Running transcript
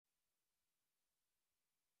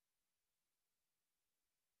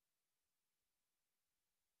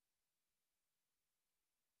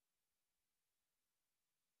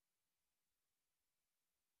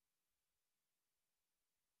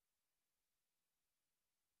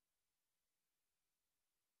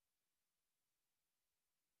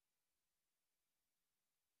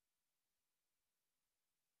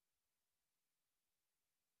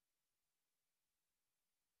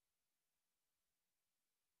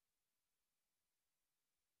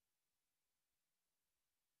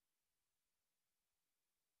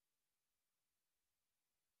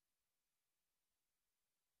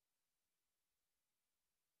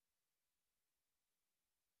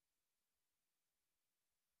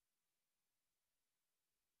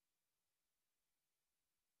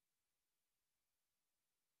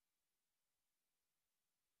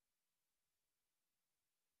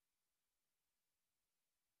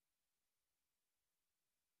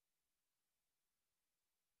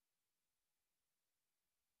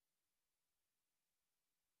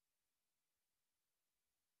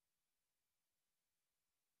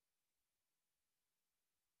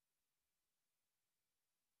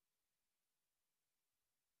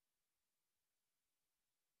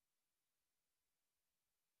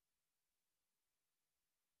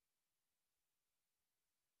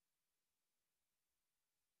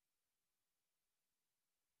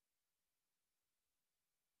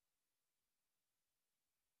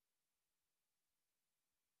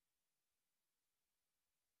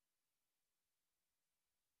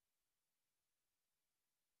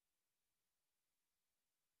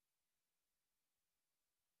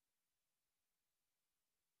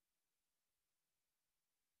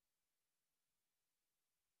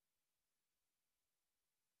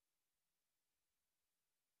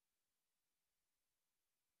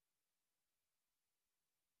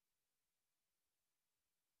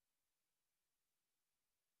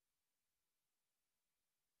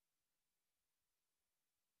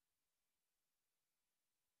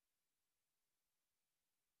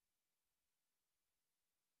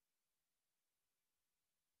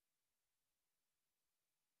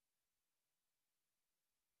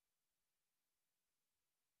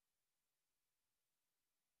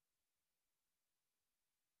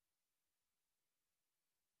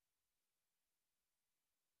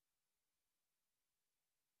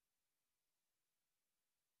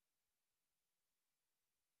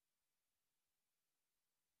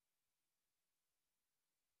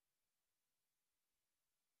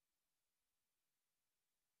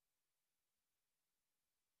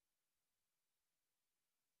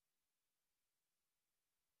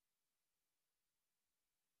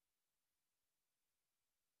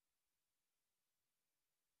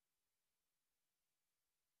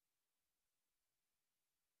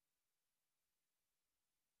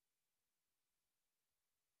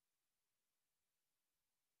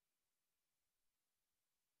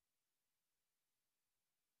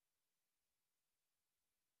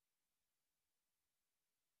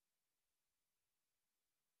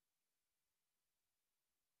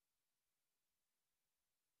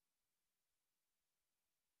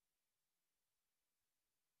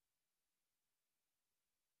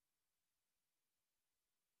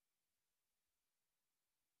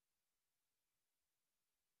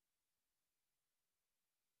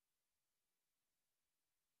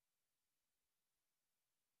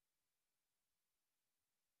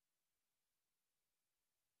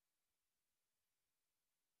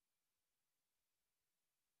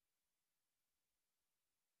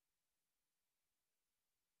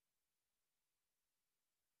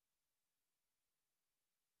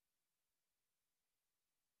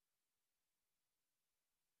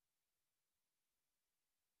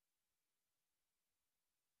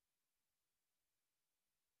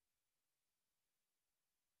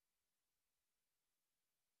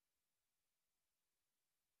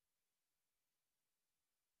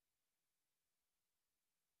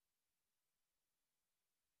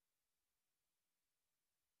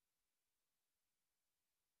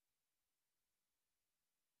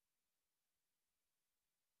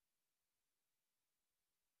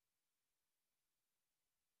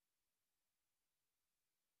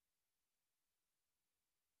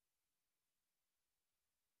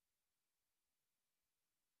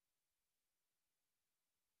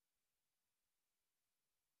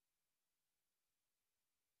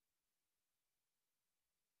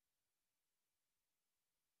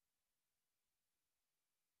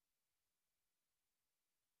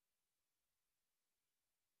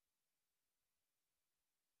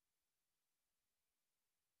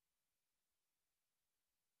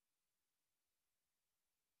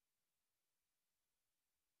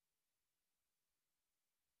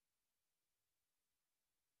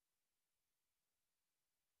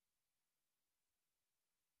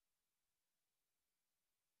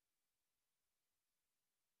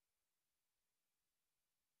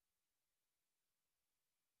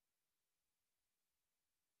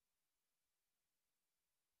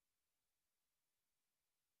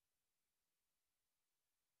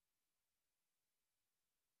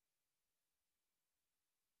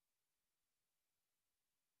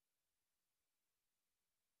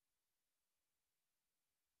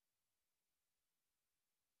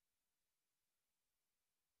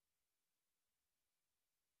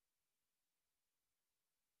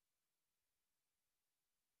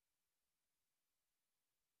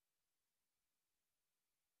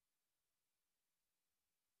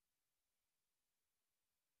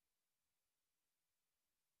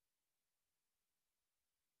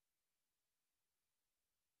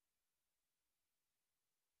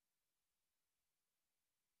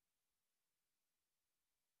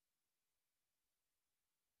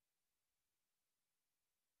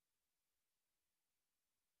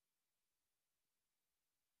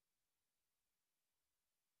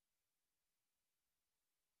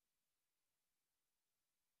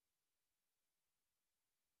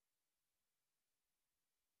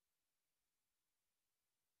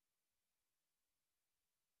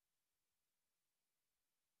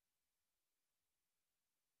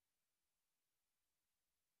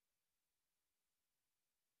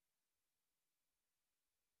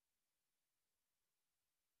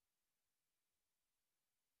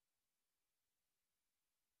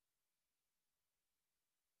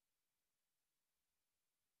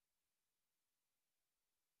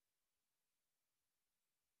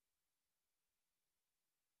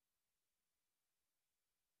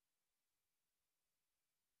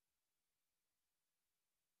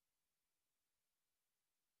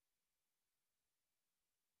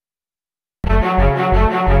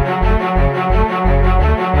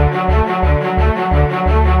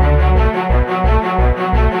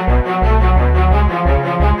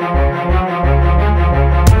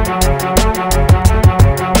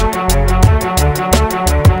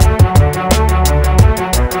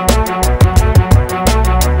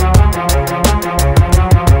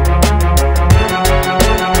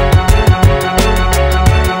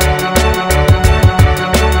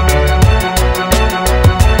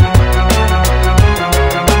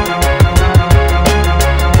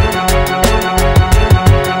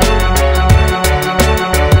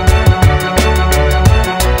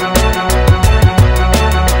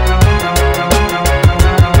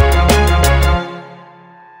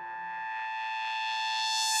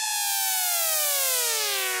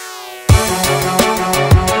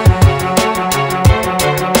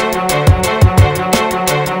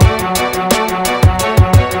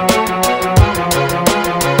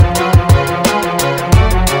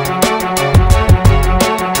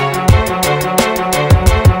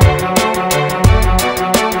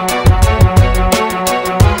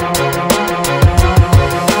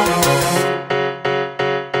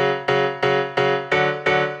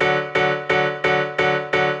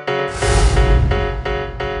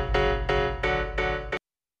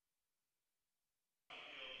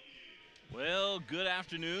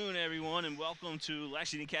afternoon, everyone, and welcome to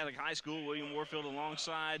Lexington Catholic High School. William Warfield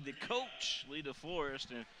alongside the coach, Lee DeForest.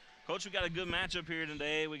 And Coach, we got a good matchup here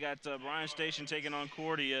today. We got Bryan Station taking on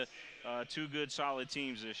Cordia, two good, solid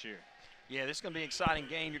teams this year. Yeah, this is going to be an exciting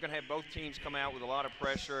game. You're going to have both teams come out with a lot of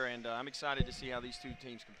pressure, and I'm excited to see how these two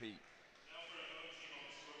teams compete.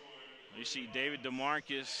 You see David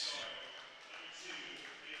DeMarcus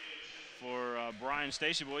for Bryan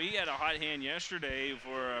Station. Boy, he had a hot hand yesterday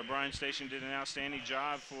for Bryan Station. Did an outstanding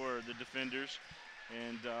job for the defenders,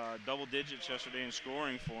 and double digits yesterday in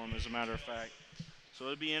scoring for him, as a matter of fact. So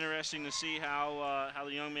it'll be interesting to see how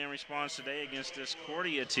the young man responds today against this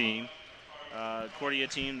Cordia team. Cordia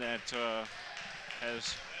team that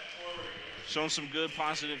has shown some good,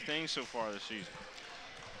 positive things so far this season.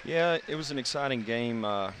 Yeah, it was an exciting game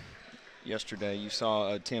yesterday. You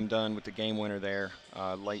saw Tim Dunn with the game winner there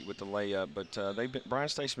late with the layup, but Bryan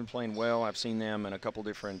Station been playing well. I've seen them in a couple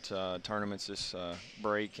different tournaments this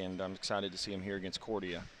break, and I'm excited to see them here against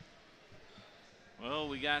Cordia. Well,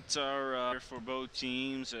 we got our for both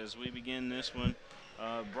teams as we begin this one.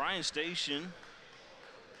 Bryan Station,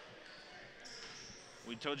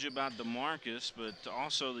 we told you about DeMarcus, but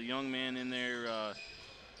also the young man in there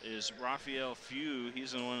is Raphael Few.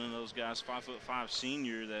 He's one of those guys, 5'5"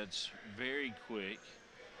 senior, that's very quick.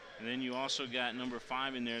 And then you also got number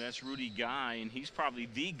 5 in there. That's Rudy Guy, and he's probably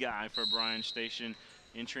the guy for Bryan Station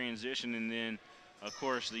in transition. And then, of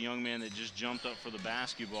course, the young man that just jumped up for the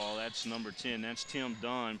basketball, that's number 10. That's Tim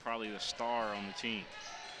Dunn, probably the star on the team.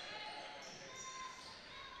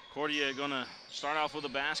 Cordia going to start off with the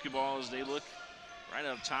basketball as they look right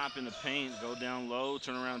up top in the paint, go down low,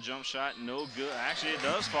 turn around jump shot, no good. Actually, it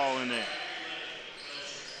does fall in there.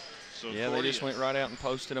 So yeah, Cordia, they just went right out and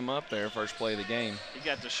posted him up there, first play of the game. He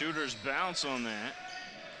got the shooter's bounce on that,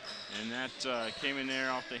 and that came in there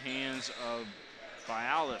off the hands of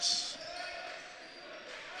Bialis.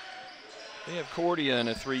 They have Cordia in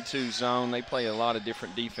a 3-2 zone. They play a lot of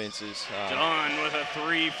different defenses. Dunn with a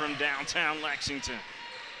 3 from downtown Lexington.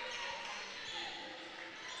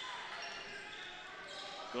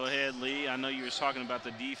 Go ahead, Lee. I know you were talking about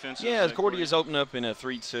the defense. Yeah, Cordia's open up in a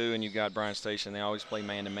 3-2, and you've got Bryan Station. They always play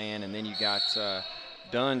man-to-man, and then you got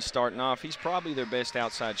Dunn starting off. He's probably their best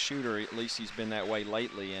outside shooter. At least he's been that way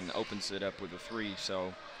lately, and opens it up with a 3. So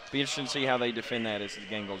it'll be interesting to see how they defend that as the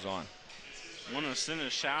game goes on. Want to send a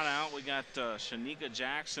shout-out. We got Shanika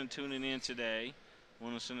Jackson tuning in today.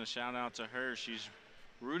 Want to send a shout-out to her. She's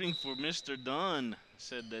rooting for Mr. Dunn.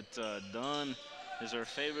 Said that Dunn is her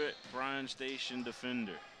favorite Bryan Station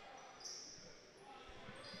defender.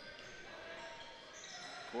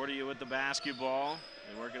 Cordia with the basketball.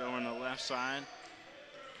 They work it over on the left side.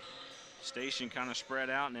 Station kind of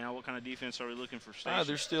spread out now. What kind of defense are we looking for Station?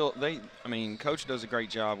 They're still, Coach does a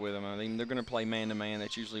great job with them. I mean, they're going to play man-to-man.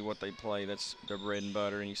 That's usually what they play. That's their bread and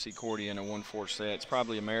butter. And you see Cordia in a 1-4 set. It's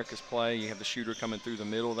probably America's play. You have the shooter coming through the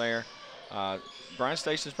middle there. Bryan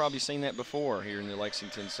Station's probably seen that before here in the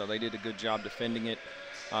Lexington, so they did a good job defending it.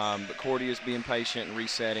 But Cordia's being patient and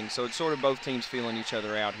resetting. So it's sort of both teams feeling each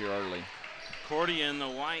other out here early. Cordia in the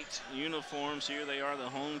white uniforms here. They are the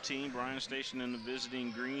home team. Bryan Station in the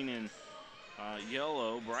visiting green and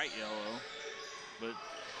yellow, bright yellow. But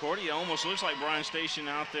Cordia almost looks like Bryan Station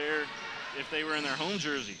out there if they were in their home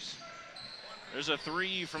jerseys. There's a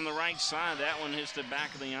 3 from the right side. That one hits the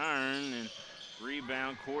back of the iron, and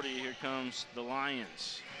rebound Cordia. Here comes the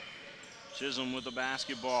Lions. Chisholm with the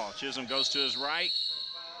basketball. Chisholm goes to his right,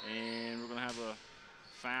 and we're going to have a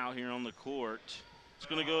foul here on the court. It's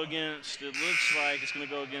going to go against, it looks like it's going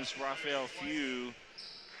to go against Raphael Few.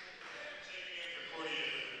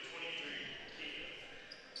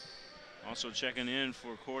 Also checking in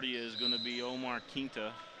for Cordia is going to be Omar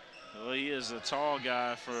Quinta. Well, he is a tall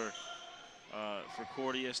guy for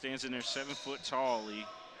Cordia. Stands in there 7 foot tall, Lee.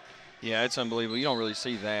 Yeah, it's unbelievable. You don't really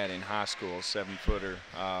see that in high school, 7-footer.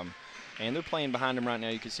 And they're playing behind him right now.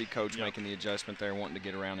 You can see Coach making the adjustment there, wanting to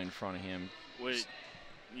get around in front of him. Wait,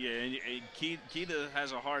 yeah, and Quinta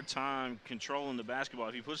has a hard time controlling the basketball.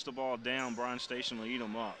 If he puts the ball down, Bryan Station will eat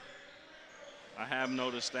him up. I have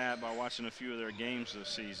noticed that by watching a few of their games this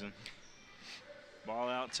season. Ball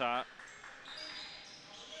out top.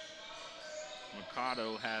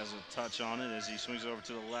 Mercado has a touch on it as he swings over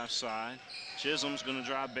to the left side. Chisholm's going to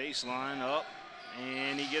drive baseline up,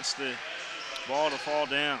 and he gets the ball to fall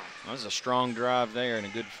down. That was a strong drive there and a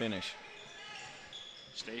good finish.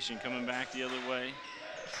 Station coming back the other way.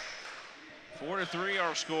 4-3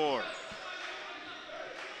 our score.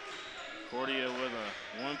 Cordia with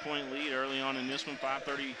a 1-point lead early on in this one.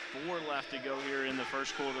 5:34 left to go here in the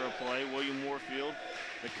first quarter of play. William Warfield,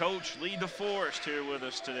 the coach, Lee DeForest, here with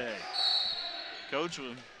us today. Coach,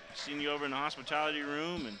 seen you over in the hospitality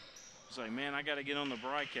room, and it's like, man, I got to get on the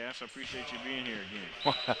broadcast. I appreciate you being here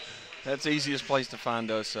again. That's the easiest place to find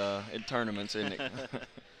us at tournaments, isn't it?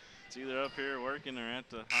 It's either up here working or at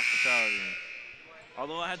the hospitality room.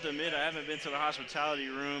 Although I have to admit, I haven't been to the hospitality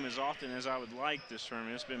room as often as I would like this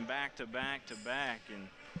tournament. It's been back to back to back, and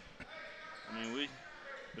I mean,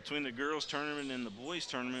 between the girls tournament and the boys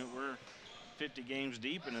tournament, we're 50 games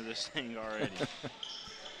deep into this thing already.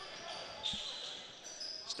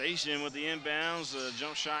 Station with the inbounds. The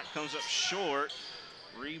jump shot comes up short.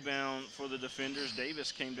 Rebound for the defenders.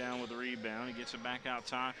 Davis came down with the rebound. He gets it back out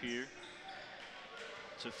top here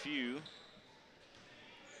to Few.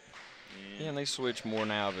 Yeah, and they switch more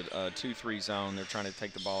now of a 2-3 zone. They're trying to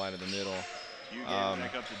take the ball out of the middle. Few gave it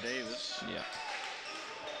back up to Davis. Yeah.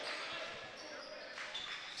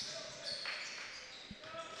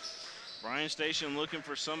 Bryan Station looking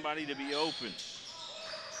for somebody to be open.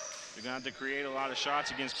 They're going to have to create a lot of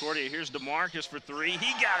shots against Cordia. Here's DeMarcus for three.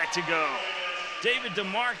 He got it to go. David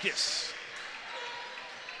DeMarcus.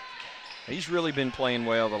 He's really been playing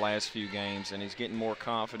well the last few games, and he's getting more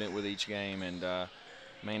confident with each game. And,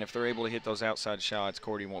 man, if they're able to hit those outside shots,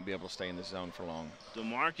 Cordia won't be able to stay in the zone for long.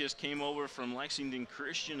 DeMarcus came over from Lexington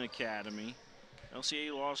Christian Academy.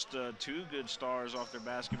 LCA lost two good stars off their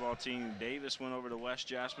basketball team. Davis went over to West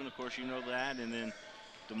Jasmine, of course you know that, and then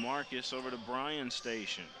DeMarcus over to Bryan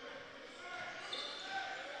Station.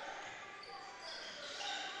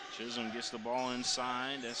 Chisholm gets the ball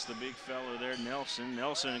inside. That's the big fellow there, Nelson.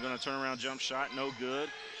 Nelson going to turn around jump shot, no good.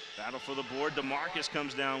 Battle for the board. DeMarcus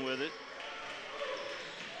comes down with it.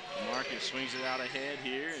 DeMarcus swings it out ahead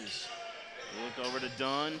here. As we look over to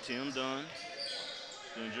Dunn, Tim Dunn.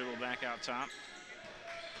 Going to dribble back out top.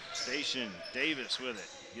 Station, Davis with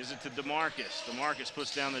it. Gives it to DeMarcus. DeMarcus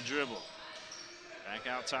puts down the dribble. Back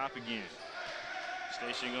out top again.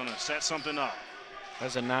 Station going to set something up.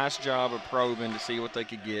 That's a nice job of probing to see what they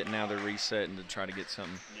could get. Now they're resetting to try to get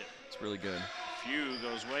something. Yeah. It's really good. Few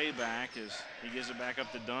goes way back as he gives it back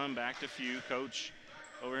up to Dunn, back to Few. Coach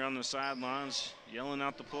over here on the sidelines yelling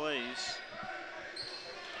out the plays.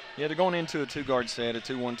 Yeah, they're going into a two-guard set, a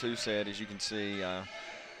 2-1-2 set, as you can see.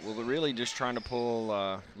 Well, they're really just trying to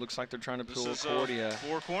pull, looks like they're trying to pull Cordia.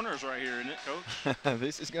 Four corners right here, isn't it, Coach?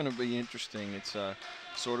 This is going to be interesting. It's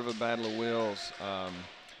sort of a battle of wills.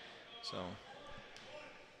 So.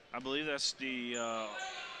 I believe that's the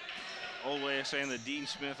old way of saying the Dean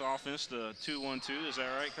Smith offense, the 2-1-2. Is that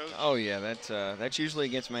right, Coach? Oh, yeah. That's usually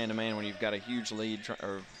against man-to-man when you've got a huge lead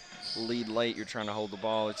or lead late. You're trying to hold the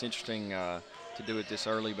ball. It's interesting to do it this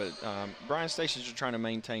early, but Bryan Station's are trying to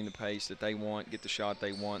maintain the pace that they want, get the shot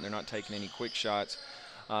they want. They're not taking any quick shots.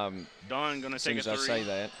 Dunn going to take a three. As soon as I say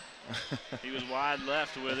that. He was wide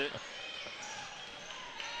left with it.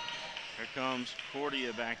 Here comes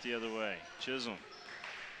Cordia back the other way. Chisholm.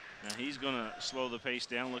 Now he's going to slow the pace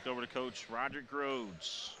down. Look over to Coach Roderick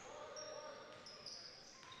Rhodes.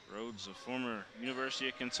 Rhodes, a former University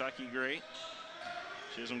of Kentucky great.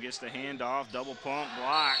 Chisholm gets the handoff, double pump,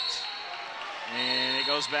 blocked. And it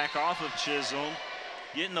goes back off of Chisholm.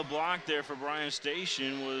 Getting the block there for Bryan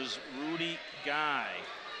Station was Rudy Guy.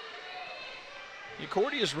 Yeah,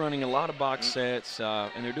 Cordia's running a lot of box sets,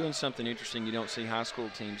 and they're doing something interesting you don't see high school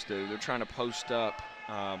teams do. They're trying to post up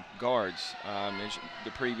guards.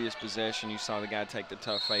 The previous possession, you saw the guy take the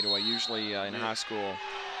tough fadeaway. Usually in high school,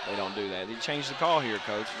 they don't do that. They changed the call here,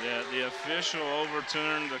 Coach. Yeah, the official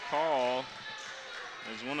overturned the call.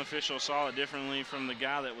 As one official saw it differently from the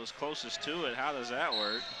guy that was closest to it. How does that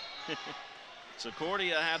work? So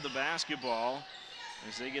Cordia have the basketball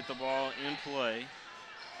as they get the ball in play.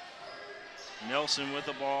 Nelson with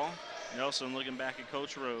the ball. Nelson looking back at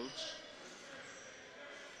Coach Rhodes.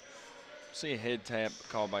 See a head tap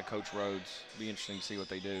called by Coach Rhodes. Be interesting to see what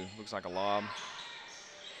they do. Looks like a lob.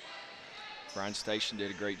 Bryan Station did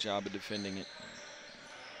a great job of defending it.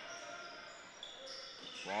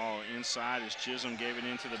 Ball inside as Chisholm gave it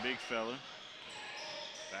into the big fella.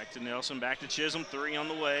 Back to Nelson, back to Chisholm, three on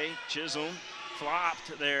the way. Chisholm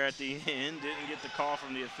flopped there at the end, didn't get the call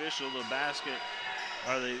from the official. The basket,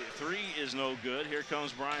 or the three is no good. Here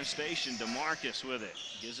comes Bryan Station, DeMarcus with it.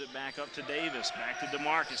 Gives it back up to Davis, back to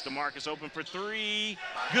DeMarcus. DeMarcus open for three,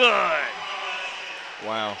 good.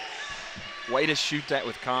 Wow. Way to shoot that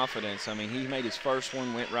with confidence. I mean, he made his first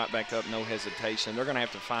one, went right back up, no hesitation. They're going to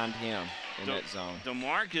have to find him in that zone.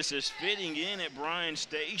 DeMarcus is fitting in at Bryan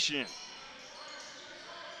Station.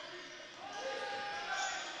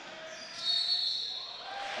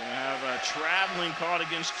 Going to have a traveling caught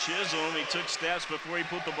against Chisholm. He took steps before he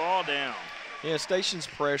put the ball down. Yeah, Station's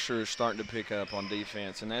pressure is starting to pick up on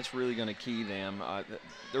defense, and that's really going to key them.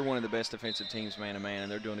 They're one of the best defensive teams man-to-man,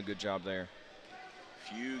 and they're doing a good job there.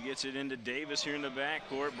 Few gets it into Davis here in the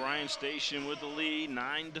backcourt. Bryan Station with the lead,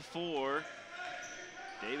 9-4.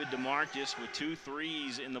 David DeMarcus with 2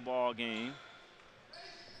 threes in the ball game.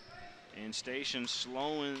 And Station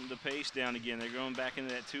slowing the pace down again. They're going back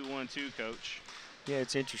into that 2-1-2, Coach. Yeah,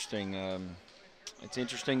 it's interesting. It's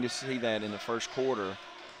interesting to see that in the first quarter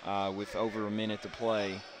with over a minute to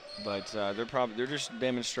play. But they're just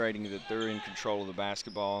demonstrating that they're in control of the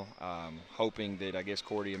basketball, hoping that, I guess,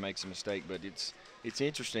 Cordia makes a mistake. But it's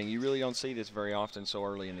interesting. You really don't see this very often so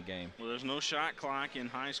early in the game. Well, there's no shot clock in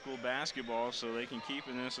high school basketball, so they can keep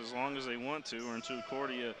in this as long as they want to, or until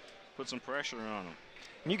Cordia puts some pressure on them.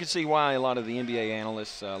 And you can see why a lot of the NBA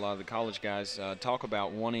analysts, a lot of the college guys, talk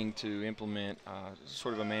about wanting to implement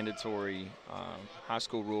sort of a mandatory high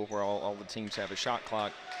school rule where all the teams have a shot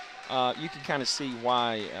clock. You can kind of see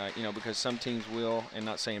why, because some teams will, and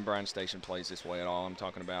not saying Bryan Station plays this way at all. I'm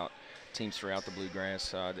talking about teams throughout the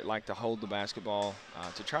Bluegrass that like to hold the basketball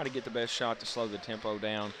to try to get the best shot to slow the tempo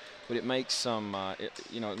down. But it makes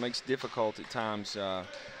it makes difficult at times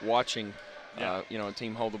watching. Yeah. A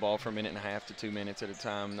team hold the ball for a minute and a half to 2 minutes at a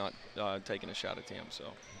time, not taking a shot attempt. So,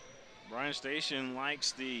 Bryan Station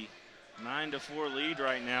likes the 9-4 lead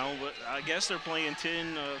right now, but I guess they're playing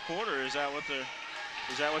 10 a quarter. Is that what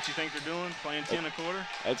you think they're doing? Playing 10 a quarter?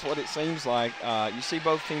 That's what it seems like. You see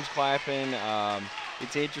both teams clapping.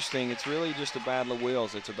 It's interesting. It's really just a battle of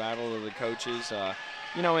wills. It's a battle of the coaches.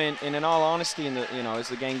 And in all honesty, as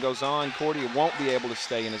the game goes on, Cordia won't be able to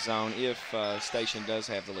stay in his zone if Station does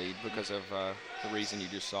have the lead because of the reason you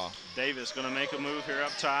just saw. Davis going to make a move here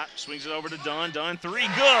up top. Swings it over to Dunn. Dunn, 3,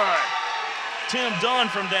 good! Tim Dunn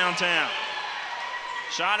from downtown.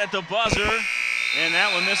 Shot at the buzzer, and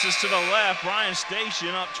that one misses to the left. Bryan Station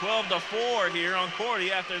up 12-4 here on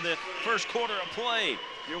Cordia after the first quarter of play.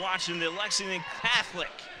 You're watching the Lexington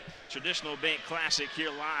Catholic Traditional Bank Classic here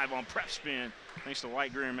live on PrepSpin, thanks to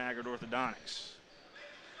White, Greer, and Maggard Orthodontics.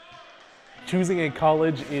 Choosing a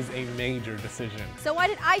college is a major decision. So why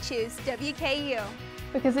did I choose WKU?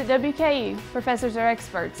 Because at WKU, professors are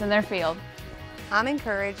experts in their field. I'm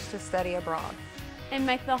encouraged to study abroad. And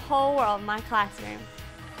make the whole world my classroom.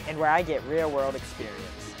 And where I get real-world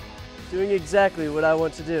experience. Doing exactly what I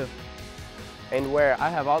want to do. And where I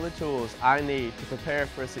have all the tools I need to prepare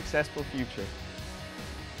for a successful future.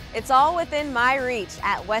 It's all within my reach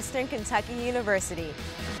at Western Kentucky University.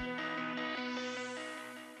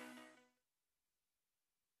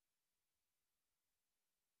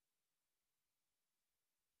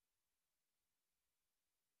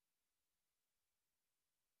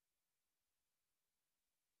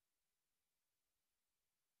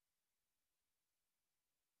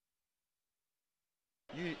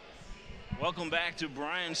 Welcome back to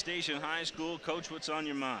Bryan Station High School. Coach, what's on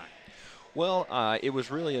your mind? Well, it was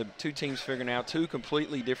really two teams figuring out 2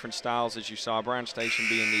 completely different styles, as you saw. Bryan Station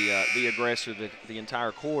being the aggressor the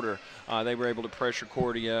entire quarter. They were able to pressure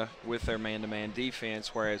Cordia with their man-to-man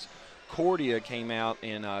defense, whereas Cordia came out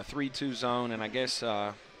in a 3-2 zone, and I guess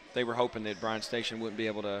they were hoping that Bryan Station wouldn't be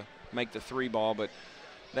able to make the 3 ball, but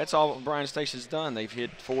that's all Bryan Station's done. They've hit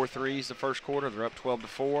 4 threes the first quarter. They're up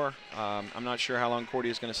 12-4. I'm not sure how long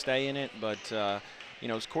Cordia's going to stay in it, but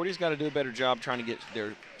Cordia's got to do a better job trying to get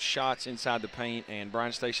their shots inside the paint, and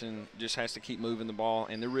Bryan Station just has to keep moving the ball,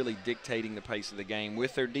 and they're really dictating the pace of the game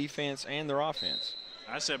with their defense and their offense.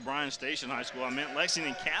 I said Bryan Station High School. I meant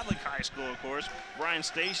Lexington Catholic High School, of course. Bryan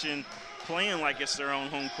Station playing like it's their own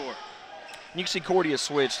home court. You can see Cordia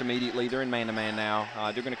switched immediately. They're in man-to-man now.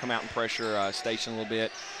 They're going to come out and pressure Station a little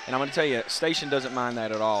bit. And I'm going to tell you, Station doesn't mind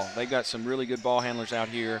that at all. They've got some really good ball handlers out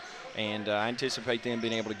here, and I anticipate them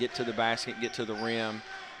being able to get to the basket, get to the rim,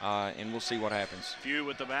 and we'll see what happens. Few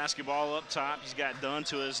with the basketball up top. He's got Dunn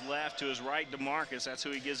to his left, to his right, DeMarcus. That's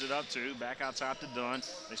who he gives it up to. Back out top to Dunn.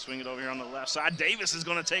 They swing it over here on the left side. Davis is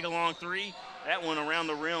going to take a long 3. That one around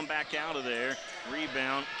the rim, back out of there.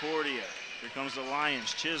 Rebound, Cordia. Here comes the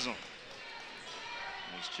Lions, Chisholm.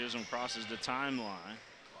 As Chisholm crosses the timeline.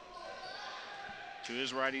 To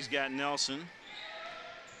his right, he's got Nelson.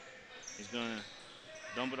 He's going to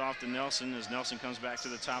dump it off to Nelson as Nelson comes back to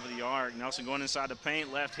the top of the arc. Nelson going inside the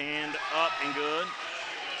paint, left hand up and good.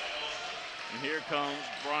 And here comes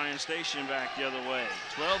Bryan Station back the other way.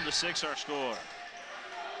 12-6 our score.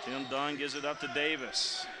 Tim Dunn gives it up to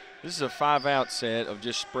Davis. This is a 5-out set of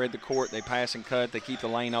just spread the court. They pass and cut. They keep the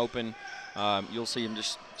lane open. You'll see them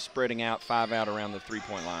just spreading out 5-out around the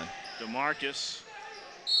 3-point line. DeMarcus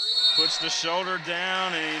puts the shoulder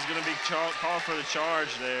down, and he's going to be called for the charge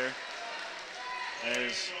there.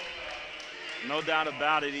 There's no doubt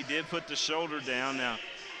about it. He did put the shoulder down. Now,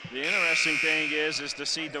 the interesting thing is to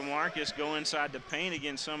see DeMarcus go inside the paint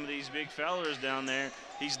against some of these big fellas down there.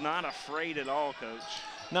 He's not afraid at all, Coach.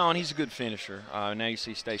 No, and he's a good finisher. Now you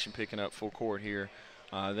see Station picking up full court here.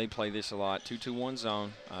 They play this a lot, 2-2-1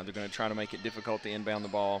 zone. They're going to try to make it difficult to inbound the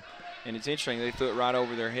ball. And it's interesting, they threw it right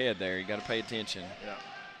over their head there. You got to pay attention. Yeah.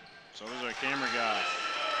 So there's our camera guy.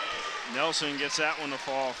 Nelson gets that one to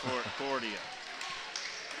fall for Cordia.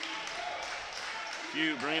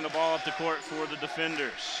 Few bringing the ball up the court for the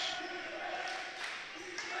defenders.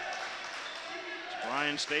 It's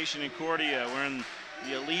Bryan Station and Cordia. We're in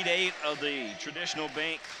the Elite Eight of the Traditional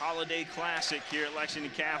Bank Holiday Classic here at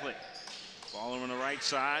Lexington Catholic. Ball over on the right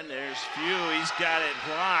side. There's Few. He's got it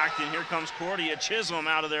blocked, and here comes Cordia. Chisholm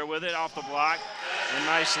out of there with it off the block. A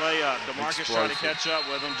nice layup. DeMarcus tried to catch up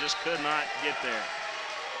with him, just could not get there.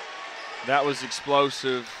 That was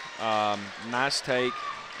explosive. Nice take.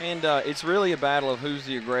 And it's really a battle of who's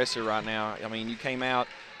the aggressor right now. I mean, you came out,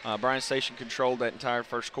 Bryan Station controlled that entire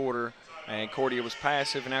first quarter, and Cordia was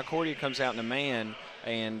passive. And now Cordia comes out in a man,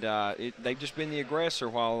 and they've just been the aggressor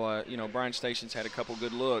while, you know, Bryan Station's had a couple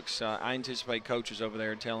good looks. I anticipate coaches over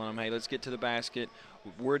there telling them, hey, let's get to the basket.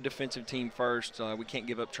 We're a defensive team first. We can't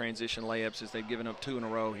give up transition layups as they've given up 2 in a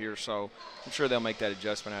row here. So I'm sure they'll make that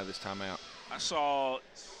adjustment out of this timeout.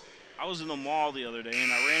 I was in the mall the other day,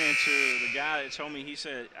 and I ran into the guy that told me, he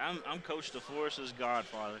said, I'm Coach DeForest's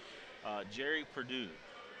godfather, Jerry Perdue.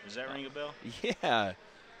 Does that ring a bell? Yeah.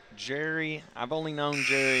 Jerry, I've only known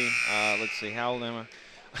Jerry, let's see, how old am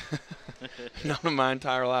I? Known him my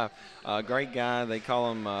entire life. Great guy. They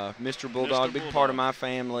call him Mr. Bulldog, Mr. big Bulldog. part of my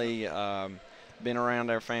family. Been around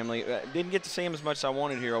our family. Didn't get to see him as much as I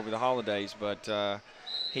wanted here over the holidays, but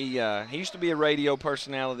he used to be a radio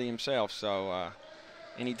personality himself, so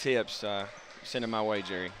any tips, send him my way,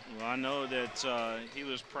 Jerry. Well, I know that he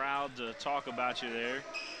was proud to talk about you there,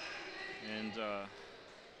 and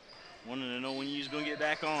wanted to know when you was going to get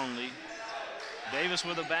back on, Lee. Davis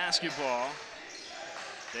with a basketball.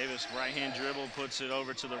 Davis right-hand dribble, puts it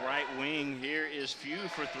over to the right wing. Here is Few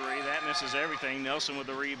for 3. That misses everything. Nelson with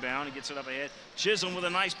the rebound. He gets it up ahead. Chisholm with a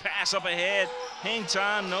nice pass up ahead. Hang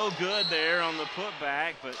time, no good there on the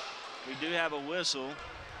putback, but we do have a whistle,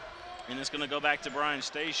 and it's going to go back to Bryan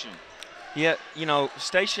Station. Yeah, you know,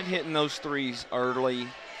 Station hitting those threes early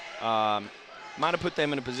might have put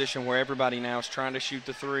them in a position where everybody now is trying to shoot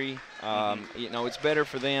the 3. You know, it's better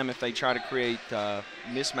for them if they try to create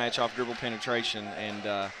mismatch off dribble penetration.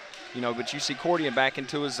 And, you know, but you see Cordia back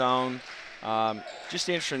into a zone. Just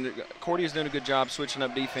interesting. Cordia's doing a good job switching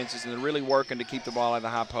up defenses, and they're really working to keep the ball at the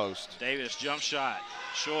high post. Davis, jump shot,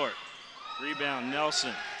 short. Rebound,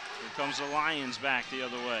 Nelson. Here comes the Lions back the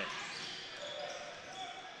other way.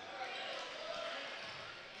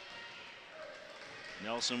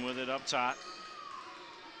 Nelson with it up top.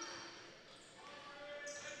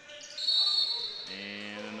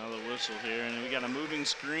 And another whistle here, and we got a moving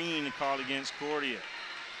screen called against Cordia.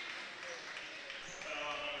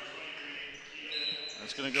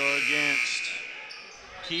 That's going to go against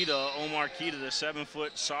Keita, Omar Keita, the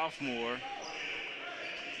 7-foot sophomore.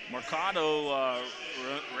 Mercado,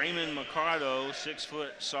 Raymond Mercado,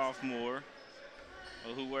 6-foot sophomore,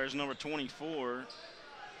 who wears number 24.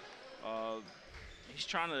 He's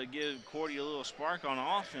trying to give Cordia a little spark on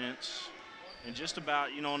offense, and just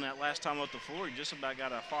about, you know, on that last time up the floor, he just about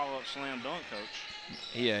got a follow-up slam dunk, Coach.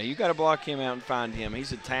 Yeah, you got to block him out and find him.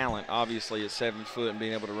 He's a talent, obviously, at 7 foot and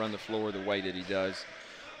being able to run the floor the way that he does.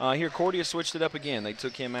 Here, Cordia switched it up again. They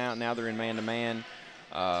took him out. Now they're in man-to-man.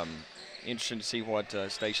 Interesting to see what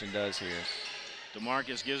Station does here.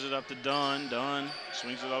 DeMarcus gives it up to Dunn. Dunn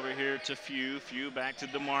swings it over here to Few. Few back to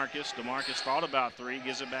DeMarcus. DeMarcus thought about 3,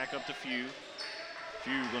 gives it back up to Few.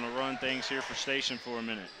 Few going to run things here for Station for a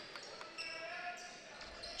minute.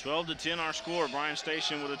 12-10 our score. Bryan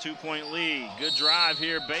Station with a 2-point lead. Good drive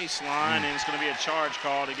here, baseline, and it's going to be a charge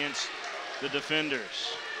called against the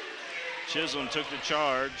defenders. Chisholm took the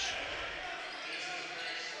charge.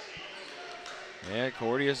 Yeah,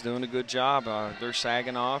 Cordia's doing a good job. They're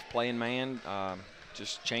sagging off, playing man,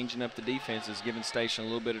 just changing up the defense is giving Station a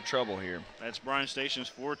little bit of trouble here. That's Bryan Station's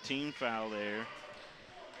 4th team foul there.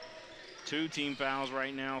 2 team fouls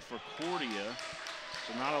right now for Cordia.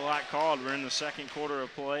 So not a lot called. We're in the second quarter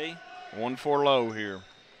of play. 1-4 low here,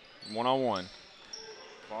 1-on-1.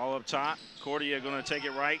 Ball up top. Cordia going to take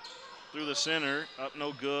it right through the center. Up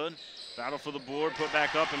no good. Battle for the board. Put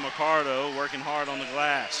back up, and Mercado working hard on the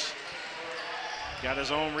glass. Got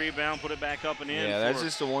his own rebound. Put it back up and in. Yeah, that's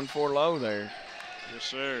just a 1-4 low there. Yes,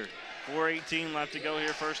 sir. 4:18 left to go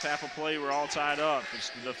here. First half of play. We're all tied up.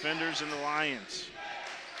 It's the defenders and the Lions.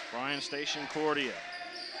 Bryan Station, Cordia.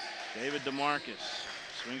 David DeMarcus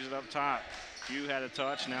swings it up top. Few had a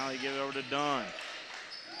touch. Now he gives it over to Dunn.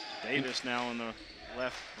 Davis now on the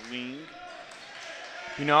left wing.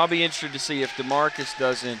 You know, I'll be interested to see if DeMarcus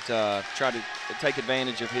doesn't try to take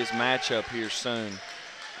advantage of his matchup here soon.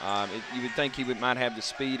 You would think he might have the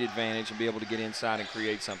speed advantage and be able to get inside and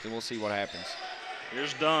create something. We'll see what happens.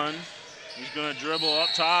 Here's Dunn. He's going to dribble up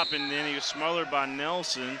top, and then he was smothered by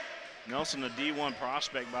Nelson. Nelson, a D1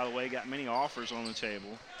 prospect, by the way, got many offers on the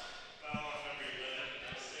table.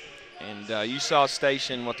 And you saw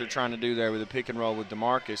Station, what they're trying to do there with the pick and roll with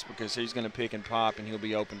DeMarcus, because he's going to pick and pop, and he'll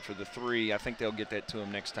be open for the 3. I think they'll get that to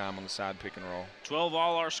him next time on the side pick and roll. 12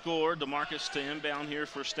 all our score. DeMarcus to inbound here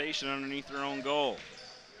for Station underneath their own goal.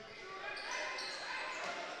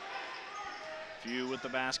 Few with the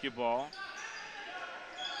basketball.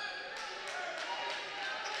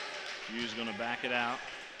 Few's going to back it out.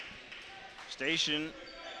 Station,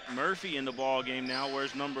 Murphy in the ball game now.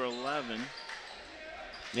 Where's number 11?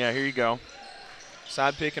 Yeah, here you go.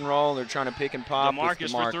 Side pick and roll. They're trying to pick and pop DeMarcus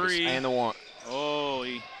with DeMarcus for 3. and the 1. Oh,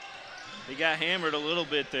 he got hammered a little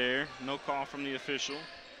bit there. No call from the official.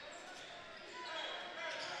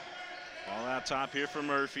 Ball out top here for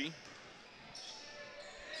Murphy.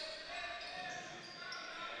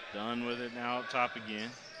 Done with it now up top again.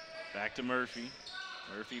 Back to Murphy.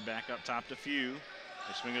 Murphy back up top to Few.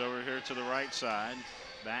 They swing it over here to the right side.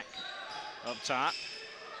 Back up top.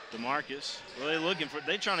 DeMarcus. Well, they're looking for,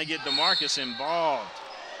 they're trying to get DeMarcus involved.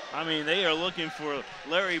 I mean, they are looking for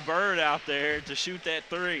Larry Bird out there to shoot that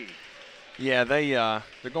 3. Yeah, they're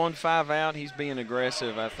going 5 out. He's being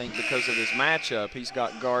aggressive, I think, because of his matchup. He's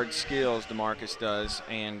got guard skills, DeMarcus does,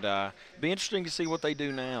 and be interesting to see what they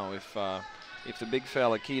do now. If the big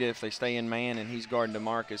fella, Keita, if they stay in man and he's guarding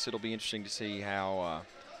DeMarcus, it'll be interesting to see how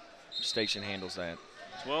Station handles that.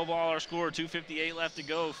 12 all our score, 2:58 left to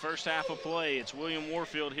go, first half of play. It's William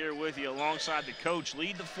Warfield here with you alongside the coach.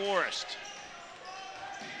 Lead the Forest.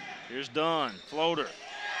 Here's Dunn, floater.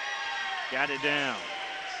 Got it down.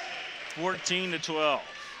 14-12.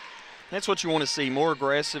 That's what you want to see, more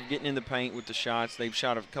aggressive, getting in the paint with the shots. They've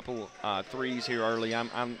shot a couple threes here early.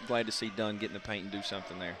 I'm glad to see Dunn get in the paint and do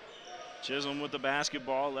something there. Chisholm with the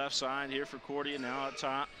basketball, left side here for Cordia, now up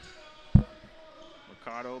top.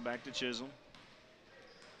 Mercado back to Chisholm.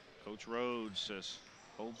 Coach Rhodes says,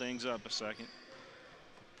 hold things up a second.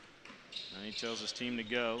 Now he tells his team to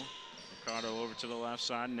go. Mercado over to the left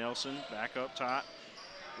side. Nelson back up top.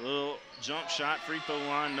 Little jump shot, free throw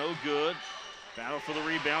line, no good. Battle for the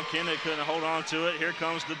rebound. Kennedy couldn't hold on to it. Here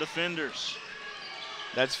comes the defenders.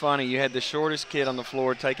 That's funny. You had the shortest kid on the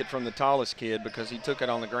floor take it from the tallest kid because he took it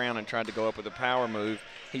on the ground and tried to go up with a power move.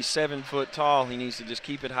 He's 7 foot tall. He needs to just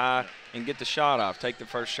keep it high and get the shot off. Take the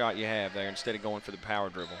first shot you have there instead of going for the power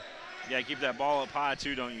dribble. Yeah, keep that ball up high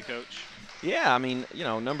too, don't you, Coach? Yeah, I mean, you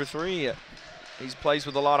know, number 3, he plays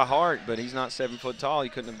with a lot of heart, but he's not 7 foot tall. He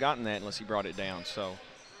couldn't have gotten that unless he brought it down. So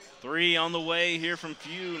 3 on the way here from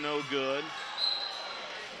Few, no good.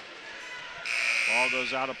 Ball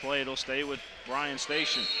goes out of play. It'll stay with Bryan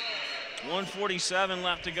Station. 1:47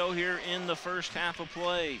 left to go here in the first half of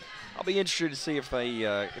play. I'll be interested to see if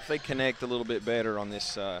they connect a little bit better on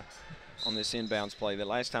this inbounds play. The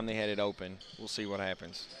last time they had it open, we'll see what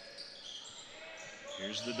happens.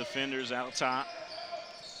 Here's the defenders out top.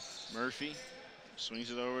 Murphy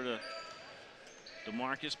swings it over to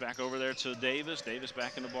DeMarcus, back over there to Davis. Davis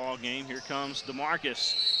back in the ball game. Here comes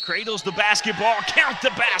DeMarcus. Cradles the basketball, count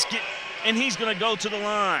the basket, and he's going to go to the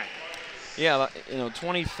line. Yeah, you know,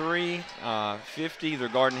 23, 50, they're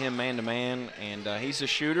guarding him man-to-man, and he's a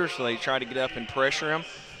shooter, so they try to get up and pressure him.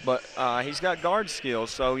 But he's got guard skills,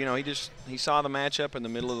 so, you know, he saw the matchup in the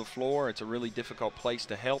middle of the floor. It's a really difficult place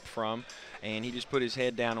to help from, and he just put his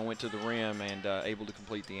head down and went to the rim and able to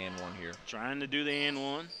complete the and one here. Trying to do the and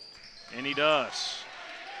one, and he does.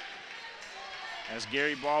 As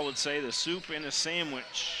Gary Ball would say, the soup and a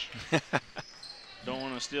sandwich. Don't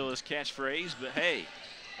want to steal his catchphrase, but hey,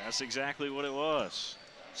 that's exactly what it was.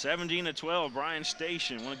 17-12, Bryan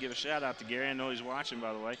Station. Want to give a shout out to Gary. I know he's watching,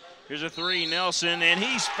 by the way. Here's a 3, Nelson, and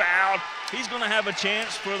he's fouled. He's going to have a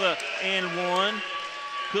chance for the and one.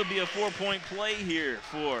 Could be a 4-point play here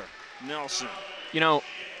for Nelson. You know,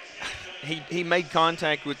 he made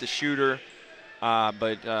contact with the shooter,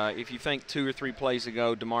 but if you think 2 or 3 plays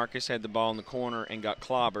ago, DeMarcus had the ball in the corner and got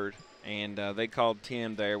clobbered, and they called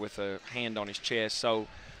Tim there with a hand on his chest. So,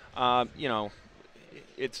 you know,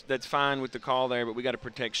 that's fine with the call there, but we got to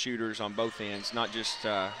protect shooters on both ends, not just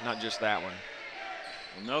that one.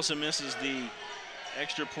 Well, Nelson misses the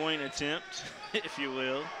extra point attempt, if you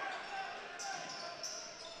will.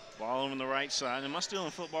 Ball on the right side. Am I still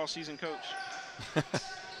in football season, Coach?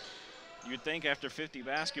 You'd think after 50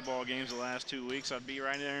 basketball games the last 2 weeks, I'd be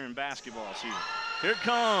right there in basketball season. Here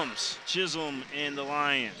comes Chisholm and the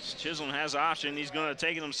Lions. Chisholm has option. He's going to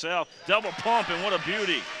take it himself. Double pump, and what a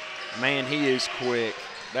beauty. Man, he is quick.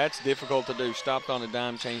 That's difficult to do. Stopped on a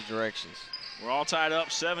dime, changed directions. We're all tied up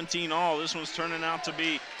 17-all. This one's turning out to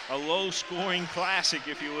be a low-scoring classic,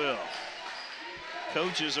 if you will.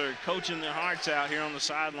 Coaches are coaching their hearts out here on the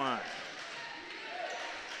sideline.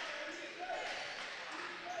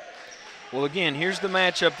 Well, again, here's the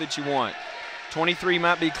matchup that you want. 23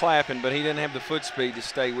 might be clapping, but he doesn't have the foot speed to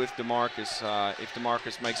stay with DeMarcus if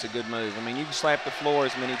DeMarcus makes a good move. I mean, you can slap the floor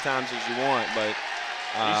as many times as you want, but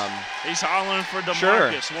he's hollering for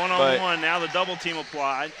DeMarcus. Sure, one-on-one. Now the double team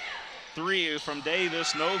applied. 3 from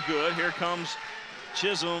Davis, no good. Here comes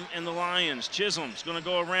Chisholm and the Lions. Chisholm's going to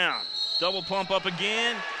go around. Double pump up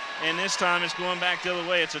again, and this time it's going back the other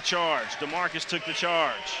way. It's a charge. DeMarcus took the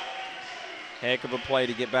charge. Heck of a play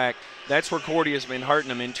to get back. That's where Cordia's been hurting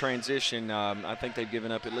them in transition. I think they've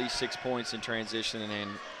given up at least 6 points in transition,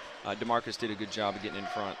 and DeMarcus did a good job of getting in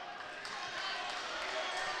front.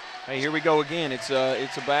 Hey, here we go again. It's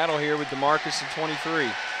a battle here with DeMarcus and 23.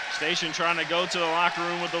 Station trying to go to the locker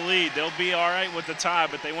room with the lead. They'll be all right with the tie,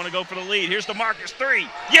 but they want to go for the lead. Here's DeMarcus, 3.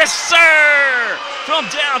 Yes, sir! From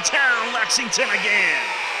downtown Lexington again.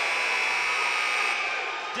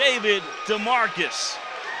 David DeMarcus.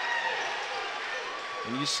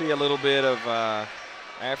 And you see a little bit of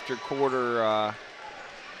after quarter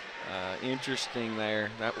interesting there.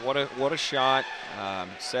 What a shot.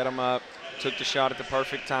 Set him up, took the shot at the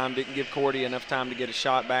perfect time, didn't give Cordia enough time to get a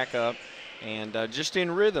shot back up. And just in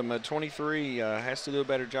rhythm, 23 has to do a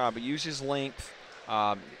better job. But use his length,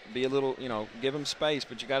 be a little, give him space,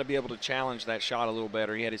 but you got to be able to challenge that shot a little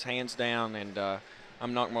better. He had his hands down, and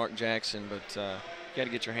I'm not Mark Jackson, but you got to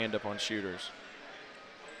get your hand up on shooters.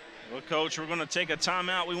 Well, Coach, we're going to take a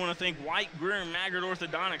timeout. We want to thank White, Greer, and Maggard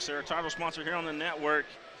Orthodontics. They're our title sponsor here on the network.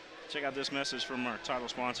 Check out this message from our title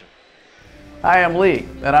sponsor. I am Lee,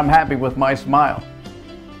 and I'm happy with my smile.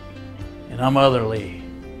 And I'm other Lee,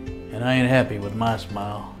 and I ain't happy with my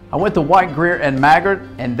smile. I went to White, Greer, and Maggard,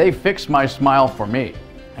 and they fixed my smile for me.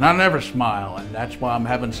 And I never smile, and that's why I'm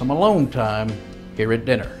having some alone time here at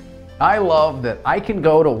dinner. I love that I can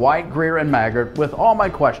go to White, Greer, and Maggard with all my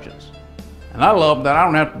questions. And I love that I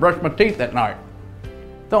don't have to brush my teeth at night.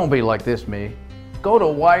 Don't be like this, me. Go to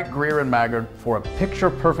White, Greer, and Maggard for a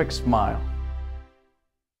picture-perfect smile.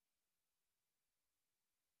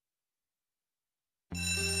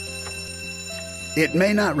 It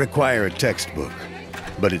may not require a textbook,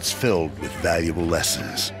 but it's filled with valuable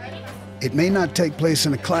lessons. It may not take place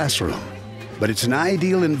in a classroom, but it's an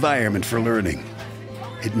ideal environment for learning.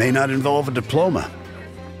 It may not involve a diploma,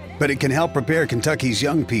 but it can help prepare Kentucky's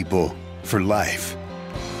young people for life.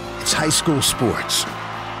 It's high school sports.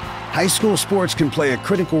 High school sports can play a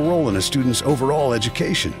critical role in a student's overall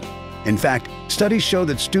education. In fact, studies show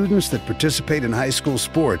that students that participate in high school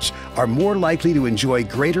sports are more likely to enjoy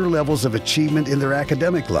greater levels of achievement in their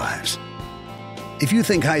academic lives. If you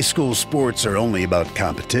think high school sports are only about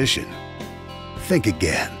competition, think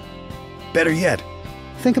again. Better yet,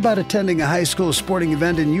 think about attending a high school sporting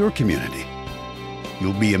event in your community.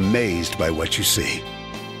 You'll be amazed by what you see.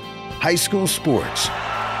 High school sports,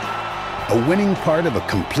 a winning part of a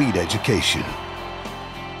complete education.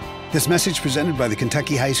 This message presented by the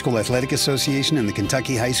Kentucky High School Athletic Association and the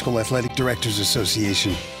Kentucky High School Athletic Directors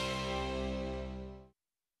Association.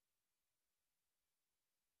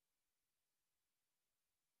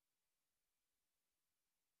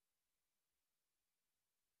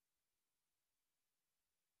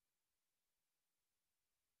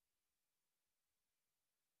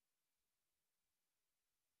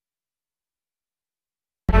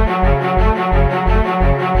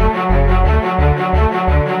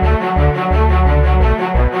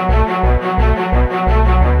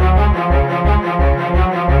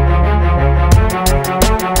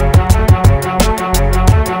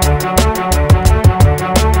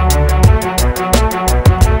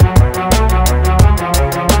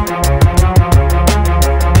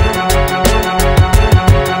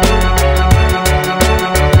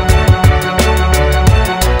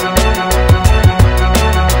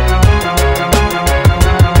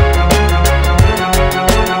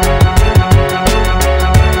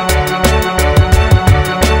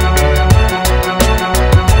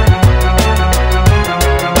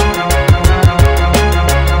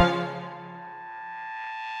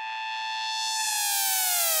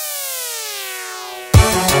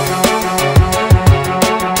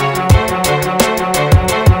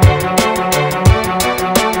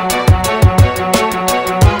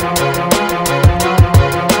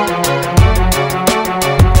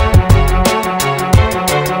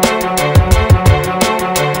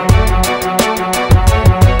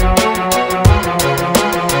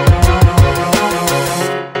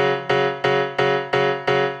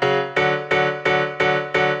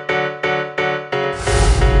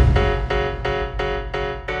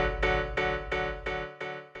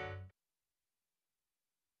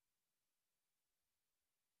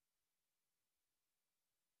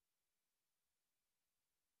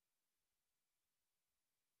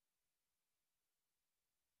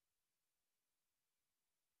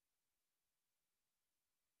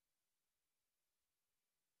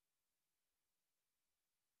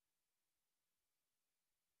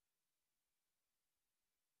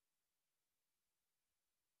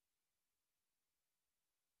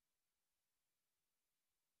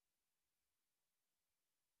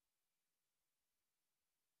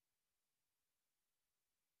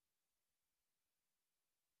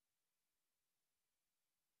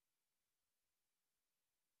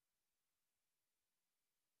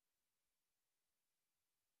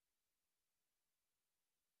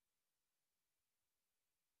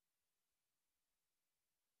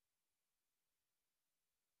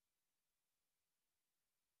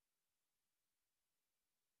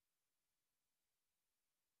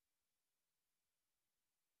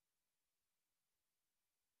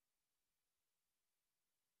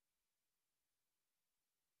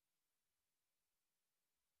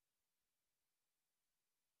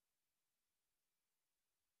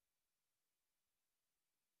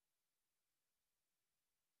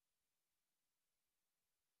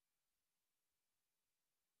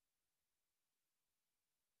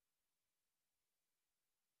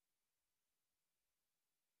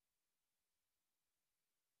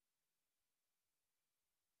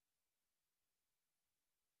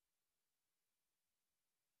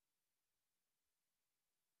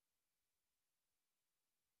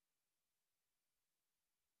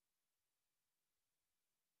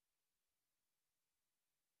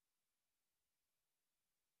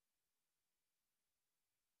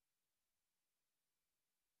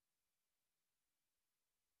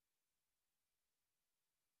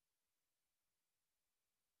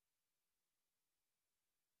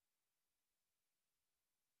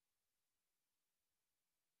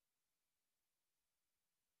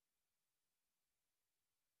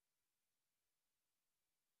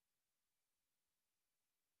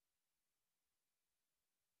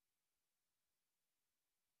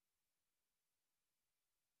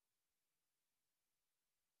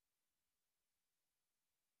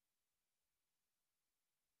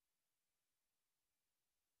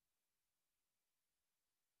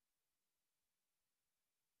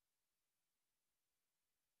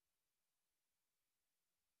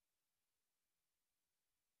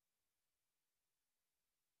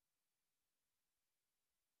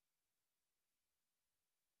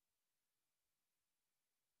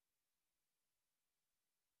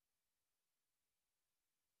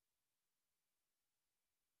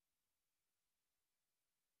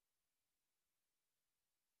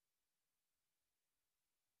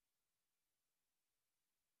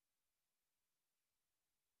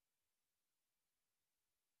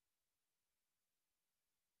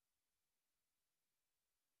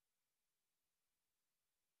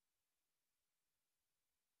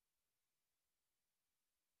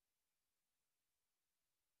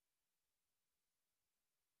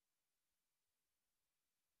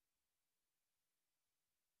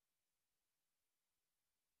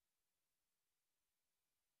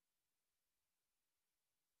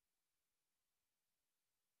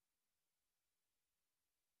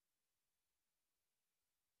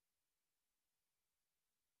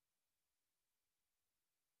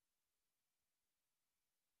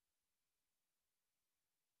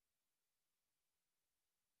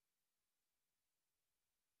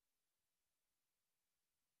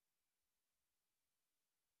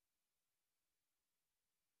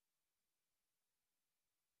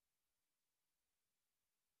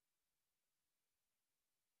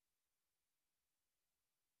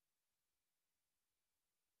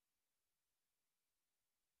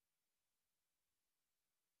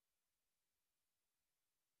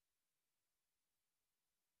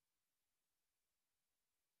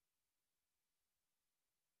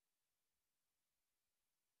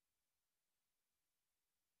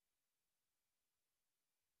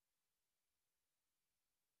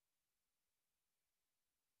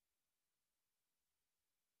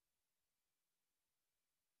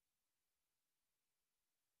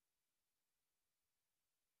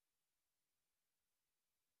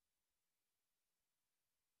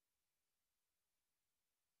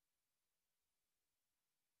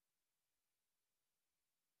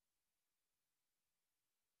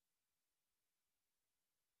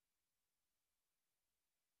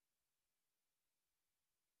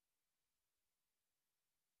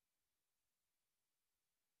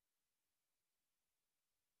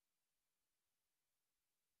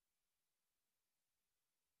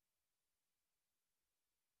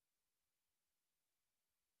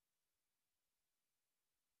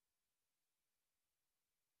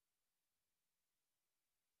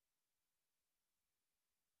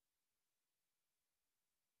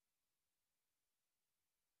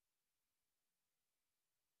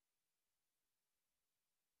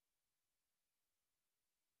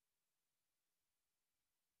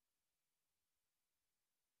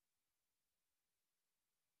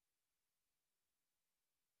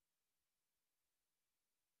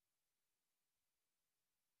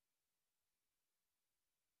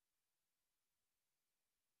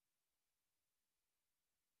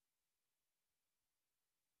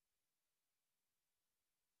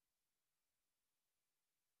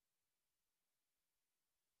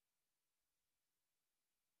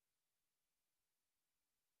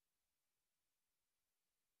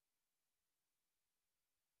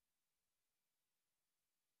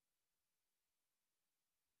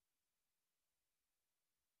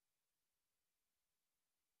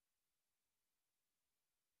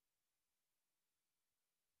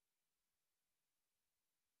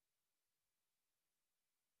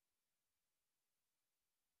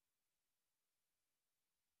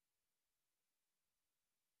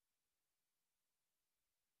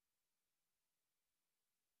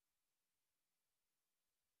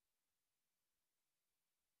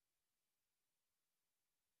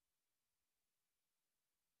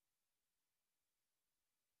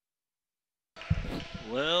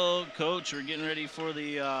 Well, Coach, we're getting ready for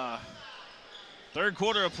the third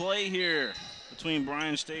quarter of play here between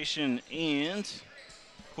Bryan Station and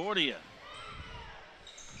Cordia.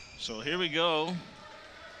 So here we go.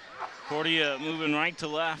 Cordia moving right to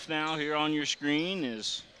left now here on your screen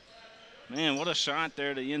is, man, what a shot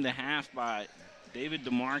there to end the half by David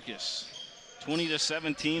DeMarcus.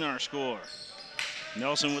 20-17 our score.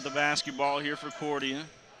 Nelson with the basketball here for Cordia.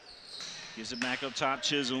 Gives it back up top,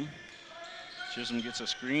 Chisholm. Chisholm gets a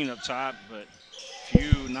screen up top, but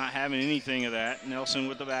few not having anything of that. Nelson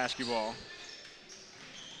with the basketball.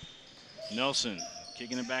 Nelson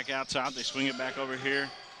kicking it back out top. They swing it back over here.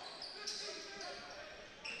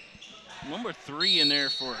 Number 3 in there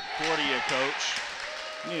for Cordia, Coach.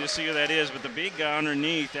 You need to see who that is, but the big guy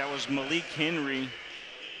underneath, that was Malik Henry.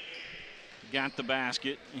 Got the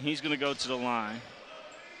basket, and he's going to go to the line.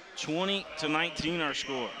 20-19 our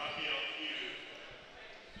score.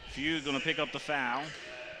 Few going to pick up the foul.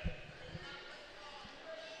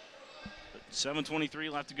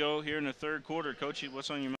 7:23 left to go here in the third quarter. Coach, what's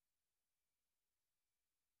on your mind?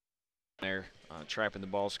 They're trapping the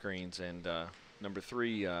ball screens, and number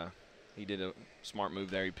 3, he did a smart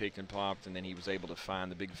move there. He picked and popped, and then he was able to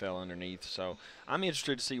find the big fella underneath. So I'm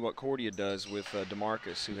interested to see what Cordia does with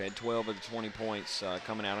DeMarcus, who had 12 of the 20 points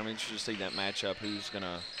coming out. I'm interested to see that matchup. Who's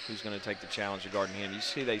gonna take the challenge of guarding him? You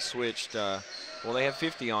see, they switched. Well, they have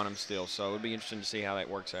 50 on him still, so it'll be interesting to see how that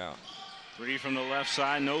works out. 3 from the left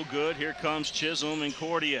side, no good. Here comes Chisholm and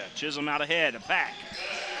Cordia. Chisholm out ahead, a pack.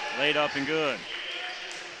 Laid up and good.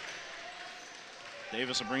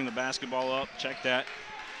 Davis will bring the basketball up. Check that.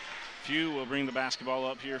 Few will bring the basketball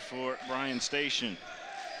up here for Bryan Station.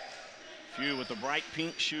 Few with the bright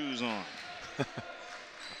pink shoes on.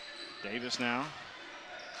 Davis now.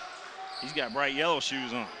 He's got bright yellow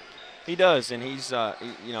shoes on. He does, and he's,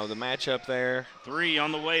 you know, the matchup there. 3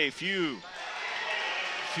 on the way, Few.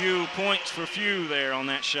 Few points for Few there on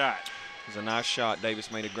that shot. It was a nice shot.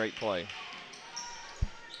 Davis made a great play.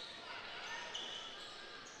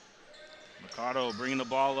 Mercado bringing the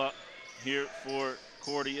ball up here for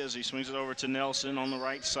Cordia as he swings it over to Nelson on the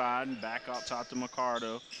right side and back out top to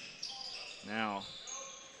Mercado. Now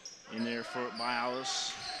in there for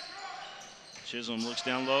Bialis. Chisholm looks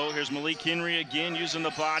down low. Here's Malik Henry again using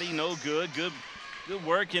the body. No good. Good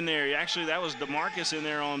work in there. Actually, that was DeMarcus in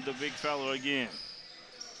there on the big fellow again.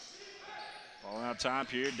 Ball out top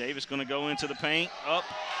here. Davis going to go into the paint. Up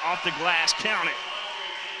off the glass. Count it.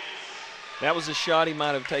 That was a shot. He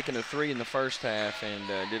might have taken a 3 in the first half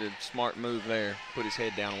and did a smart move there. Put his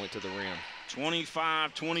head down and went to the rim.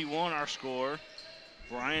 25-21 our score.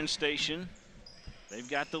 Bryan Station, they've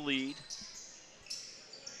got the lead.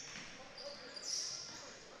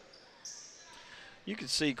 You can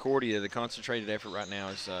see Cordia, the concentrated effort right now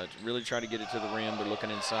is really try to get it to the rim. They're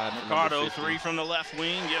looking inside. Mercado, 3 from the left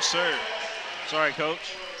wing. Yes, sir. Sorry,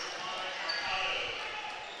 Coach.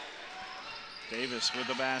 Davis with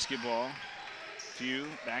the basketball. Few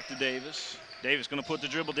back to Davis. Davis going to put the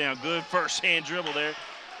dribble down. Good first hand dribble there.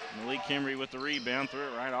 Malik Henry with the rebound. Threw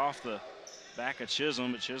it right off the back of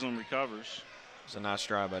Chisholm, but Chisholm recovers. It's a nice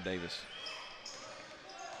drive by Davis.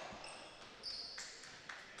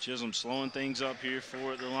 Chisholm slowing things up here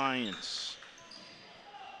for the Lions.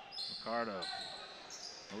 Ricardo.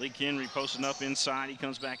 Malik Henry posting up inside. He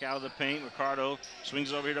comes back out of the paint. Ricardo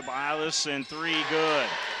swings over here to Bialis, and 3 good.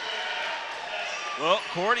 Well,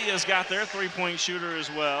 Cordia's got their 3-point shooter as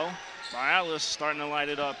well. Bialis starting to light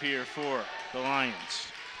it up here for the Lions.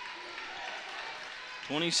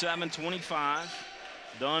 27-25.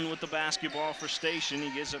 Dunn with the basketball for Station.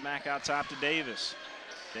 He gets it back out top to Davis.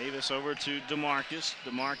 Davis over to DeMarcus.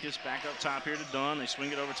 DeMarcus back up top here to Dunn. They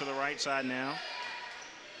swing it over to the right side now.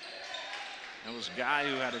 That was Guy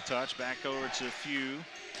who had a touch. Back over to Few.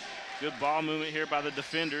 Good ball movement here by the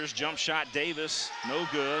defenders. Jump shot Davis. No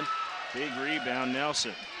good. Big rebound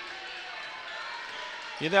Nelson.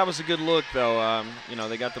 Yeah, that was a good look, though. You know,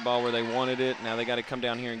 they got the ball where they wanted it. Now they got to come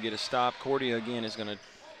down here and get a stop. Cordia, again, is going to,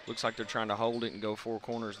 looks like they're trying to hold it and go 4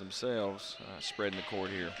 corners themselves, spreading the court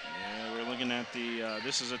here. Yeah, we're looking at the,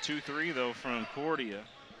 this is a 2-3, though, from Cordia.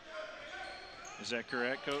 Is that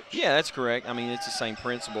correct, Coach? Yeah, that's correct. I mean, it's the same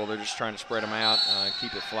principle. They're just trying to spread them out,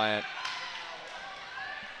 keep it flat.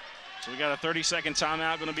 So we got a 30-second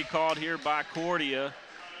timeout going to be called here by Cordia.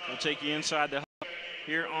 We'll take you inside the hub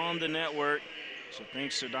here on the network. So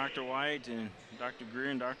thanks to Dr. White and Dr. Greer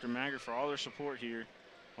and Dr. Maggard for all their support here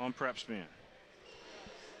on PrepSpin.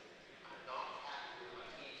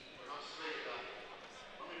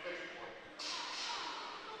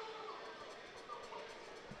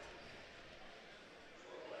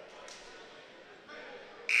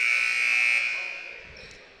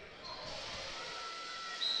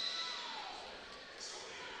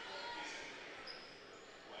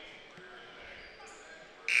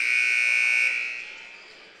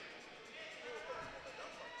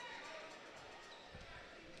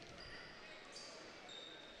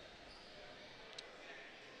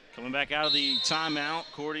 Coming back out of the timeout,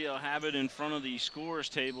 Cordia will have it in front of the scorers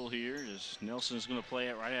table here as Nelson's going to play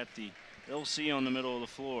it right at the LC on the middle of the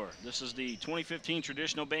floor. This is the 2015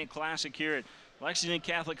 Traditional Bank Classic here at Lexington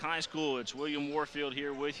Catholic High School. It's William Warfield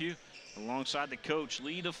here with you, alongside the coach,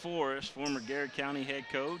 Lee DeForest, former Garrett County head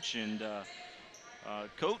coach. And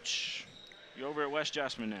Coach, you're over at West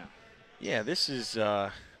Jasmine now. Yeah, this is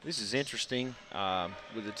interesting.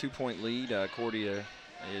 With a 2-point lead, Cordia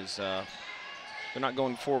is they're not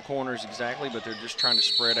going four corners exactly, but they're just trying to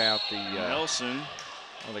spread out the Nelson.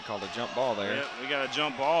 What they call the jump ball there. Yeah, we got a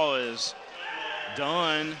jump ball is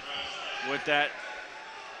done with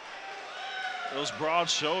those broad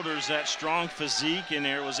shoulders, that strong physique in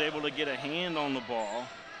there, was able to get a hand on the ball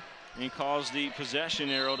and cause the possession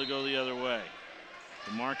arrow to go the other way.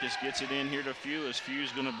 DeMarcus gets it in here to Few, as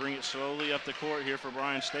Few's going to bring it slowly up the court here for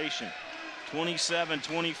Bryan Station.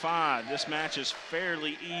 27-25. This match is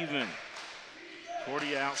fairly even.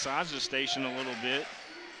 Cordia outsides the Station a little bit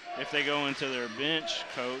if they go into their bench,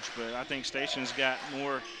 Coach, but I think Station's got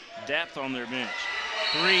more depth on their bench.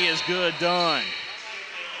 Three is good, done.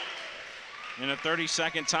 And a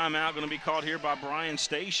 30-second timeout going to be called here by Bryan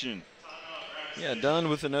Station. Yeah, done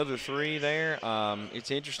with another three there.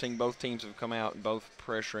 It's interesting, both teams have come out both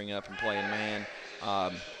pressuring up and playing man.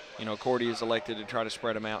 You know, Cordia's elected to try to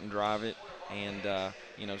spread them out and drive it. And,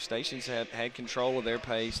 you know, Station's had control of their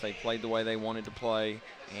pace. They played the way they wanted to play.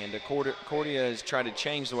 And Cordia has tried to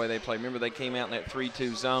change the way they play. Remember, they came out in that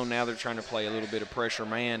 3-2 zone. Now they're trying to play a little bit of pressure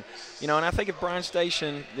man. You know, and I think if Bryan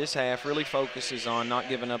Station this half really focuses on not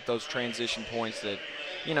giving up those transition points that,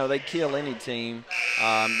 you know, they kill any team.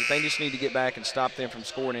 They just need to get back and stop them from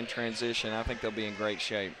scoring in transition. I think they'll be in great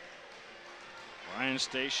shape. Bryan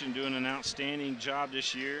Station doing an outstanding job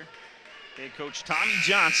this year. Head coach Tommy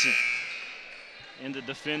Johnson and the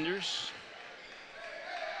defenders.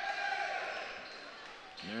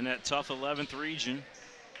 They're in that tough 11th region.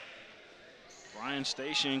 Bryan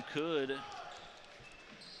Station could,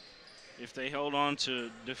 if they hold on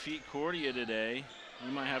to defeat Cordia today,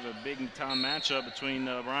 you might have a big-time matchup between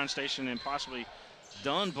Bryan Station and possibly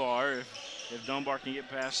Dunbar if Dunbar can get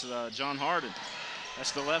past John Hardin.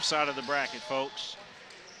 That's the left side of the bracket, folks.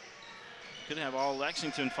 Could have all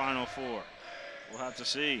Lexington Final Four. We'll have to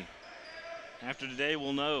see. After today,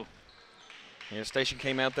 we'll know. Yeah, Station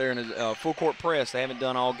came out there in a full-court press. They haven't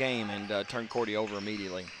done all game and turned Cordia over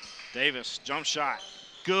immediately. Davis, jump shot.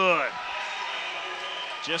 Good.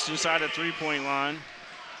 Just inside the three-point line.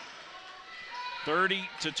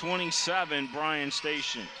 30-27, Bryan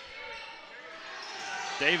Station.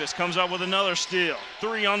 Davis comes up with another steal.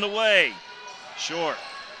 Three on the way. Short.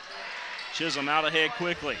 Chisholm out ahead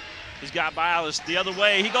quickly. He's got Biles the other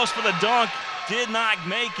way. He goes for the dunk. Did not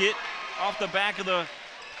make it off the back of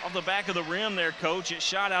the rim there, Coach. It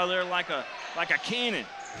shot out of there like a cannon.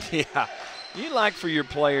 Yeah. You'd like for your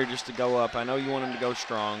player just to go up. I know you want him to go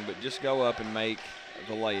strong, but just go up and make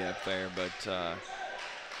the layup there. But,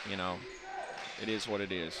 you know, it is what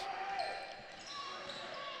it is.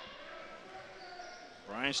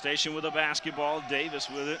 Bryan Station with a basketball. Davis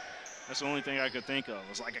with it. That's the only thing I could think of. It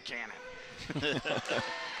was like a cannon.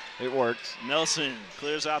 It works. Nelson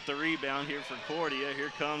clears out the rebound here for Cordia.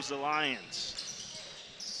 Here comes the Lions.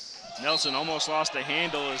 Nelson almost lost the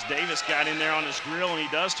handle as Davis got in there on his grill, and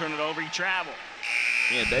he does turn it over. He traveled.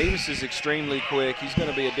 Yeah, Davis is extremely quick. He's going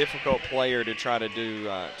to be a difficult player to try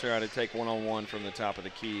to take one-on-one from the top of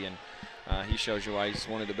the key, and he shows you why he's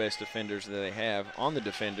one of the best defenders that they have on the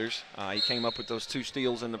defenders. He came up with those two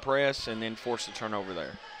steals in the press and then forced a turnover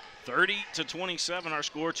there. 30-27 our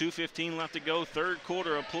score, 2:15 left to go, third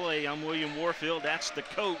quarter of play. I'm William Warfield. That's the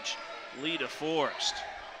coach, Lee DeForest.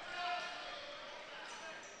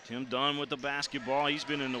 Tim Dunn with the basketball. He's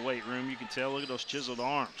been in the weight room. You can tell. Look at those chiseled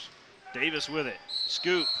arms. Davis with it.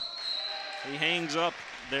 Scoop. He hangs up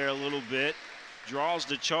there a little bit. Draws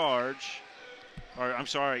the charge. Or, I'm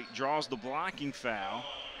sorry, draws the blocking foul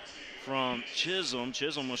from Chisholm.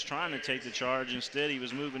 Chisholm was trying to take the charge. Instead, he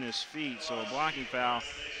was moving his feet. So a blocking foul.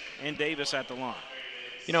 And Davis at the line.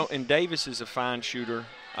 You know, and Davis is a fine shooter,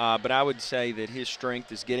 but I would say that his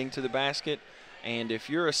strength is getting to the basket. And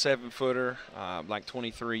if you're a 7-footer, like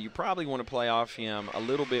 23, you probably want to play off him a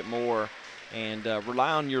little bit more and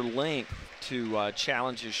rely on your length to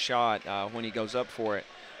challenge his shot when he goes up for it.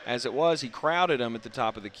 As it was, he crowded him at the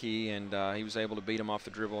top of the key, and he was able to beat him off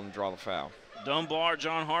the dribble and draw the foul. Dunbar,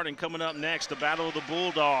 John Hardin coming up next, the battle of the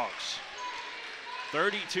Bulldogs.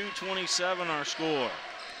 32-27 our score.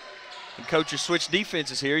 And Coach has switched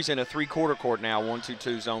defenses here. He's in a three-quarter court now,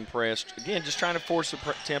 1-2-2 zone press. Again, just trying to force the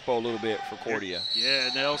tempo a little bit for Cordia. Yeah,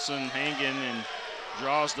 Nelson hanging and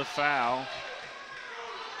draws the foul.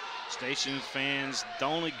 Station fans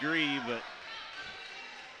don't agree, but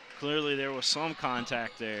clearly there was some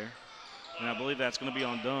contact there, and I believe that's going to be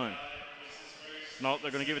on Dunn. No,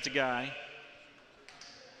 they're going to give it to Guy.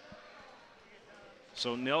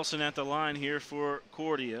 So Nelson at the line here for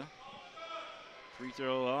Cordia. Free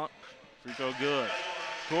throw up, free throw good.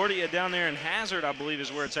 Cordia down there in Hazard, I believe,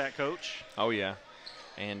 is where it's at, Coach. Oh, yeah.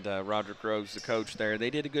 And Roderick Rose, the coach there, they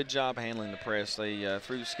did a good job handling the press. They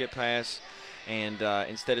threw the skip pass, and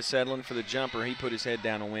instead of settling for the jumper, he put his head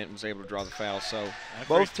down and went and was able to draw the foul. So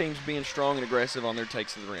both teams being strong and aggressive on their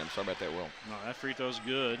takes to the rim. Sorry about that, Will. No, that free throw's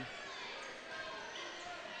good.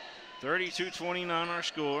 32-29 our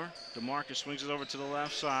score. DeMarcus swings it over to the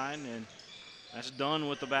left side, and that's Dunn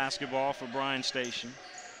with the basketball for Bryan Station.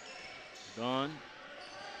 Dunn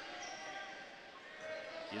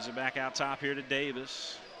gives it back out top here to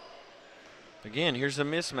Davis. Again, here's a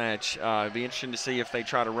mismatch. It'd be interesting to see if they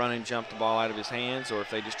try to run and jump the ball out of his hands or if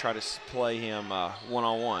they just try to play him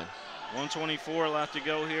one-on-one. 124 left to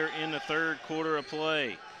go here in the third quarter of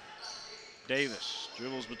play. Davis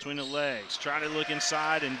dribbles between the legs, try to look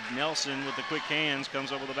inside, and Nelson with the quick hands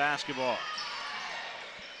comes up with the basketball.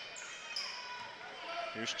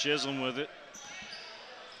 Here's Chisholm with it.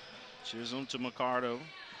 Chisholm to Maggard.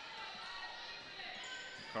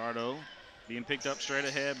 Maggard being picked up straight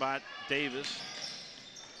ahead by Davis.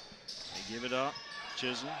 They give it up.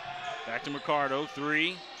 Chisholm back to Maggard.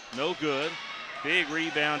 Three, no good. Big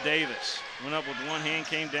rebound, Davis. Went up with one hand,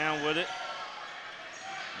 came down with it.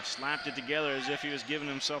 And slapped it together as if he was giving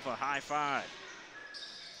himself a high five.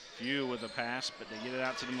 Few with a pass, but they get it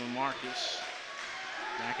out to the Marcus.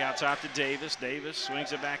 Back out top to Davis. Davis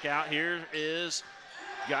swings it back out. Here is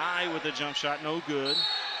Guy with a jump shot, no good.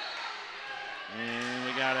 And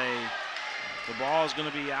we got the ball is going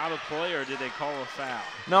to be out of play, or did they call a foul?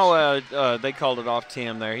 No, they called it off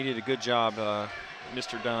Tim there. He did a good job,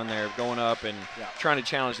 Mr. Dunn there, going up and trying to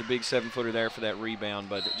challenge the big 7-footer there for that rebound,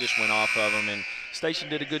 but it just went off of him. And Station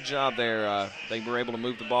did a good job there. They were able to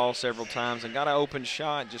move the ball several times and got an open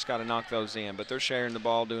shot, just got to knock those in. But they're sharing the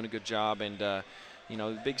ball, doing a good job, and, you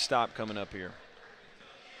know, the big stop coming up here.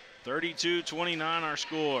 32-29 our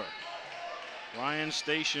score. Bryan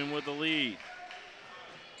Station with the lead.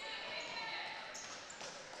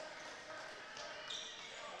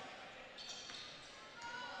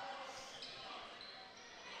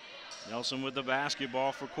 Nelson with the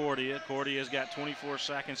basketball for Cordia. Cordia's got 24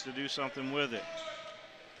 seconds to do something with it.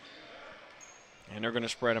 And they're going to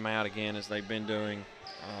spread them out again as they've been doing.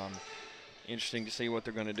 Interesting to see what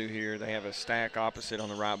they're going to do here. They have a stack opposite on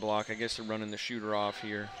the right block. I guess they're running the shooter off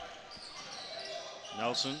here.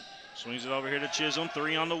 Nelson swings it over here to Chisholm.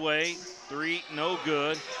 Three on the way. Three, no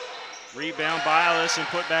good. Rebound by Ellis and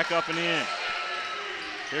put back up and in.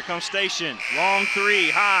 Here comes Station. Long three,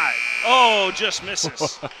 high. Oh, just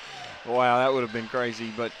misses. Wow, that would have been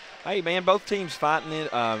crazy. But, hey, man, both teams fighting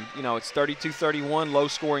it. You know, it's 32-31,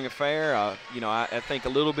 low-scoring affair. You know, I think a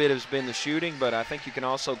little bit has been the shooting, but I think you can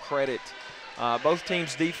also credit both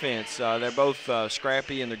teams' defense. They're both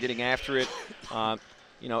scrappy, and they're getting after it.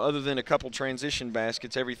 You know, other than a couple transition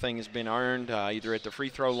baskets, everything has been earned either at the free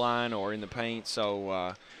throw line or in the paint.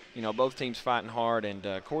 So, you know, both teams fighting hard. And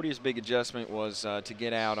Cordia's big adjustment was to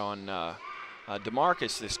get out on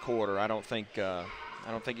DeMarcus this quarter. I don't think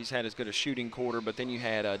he's had as good a shooting quarter, but then you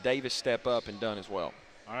had Davis step up and Dunn as well.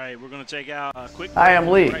 All right, we're going to take out a quick break. I am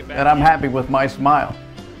Lee, and I'm happy with my smile.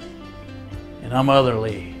 And I'm other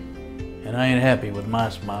Lee, and I ain't happy with my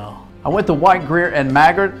smile. I went to White, Greer, and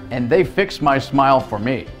Maggard, and they fixed my smile for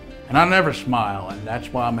me. And I never smile, and that's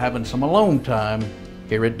why I'm having some alone time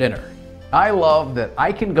here at dinner. I love that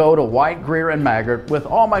I can go to White, Greer, and Maggard with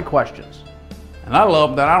all my questions. And I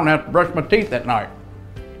love that I don't have to brush my teeth at night.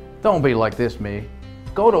 Don't be like this, me.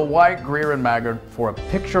 Go to White, Greer, and Maggard for a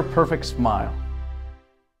picture-perfect smile.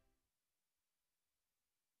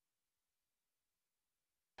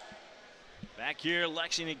 Back here,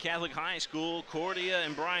 Lexington Catholic High School, Cordia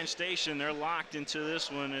and Bryan Station, they're locked into this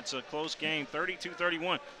one. It's a close game,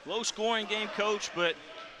 32-31. Low-scoring game, Coach, but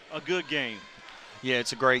a good game. Yeah,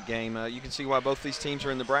 it's a great game. You can see why both these teams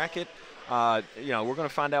are in the bracket. You know, we're going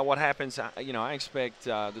to find out what happens. You know, I expect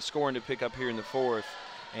the scoring to pick up here in the fourth.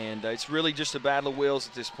 And it's really just a battle of wills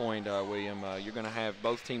at this point, William. You're going to have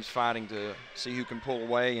both teams fighting to see who can pull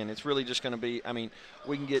away, and it's really just going to be, I mean,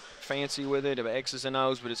 we can get fancy with it, of X's and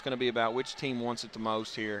O's, but it's going to be about which team wants it the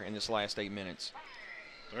most here in this last 8 minutes.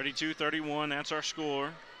 32-31, that's our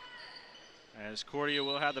score. As Cordia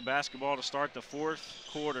will have the basketball to start the fourth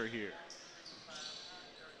quarter here.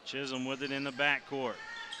 Chisholm with it in the backcourt.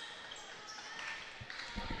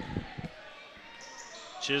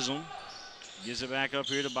 Chisholm gives it back up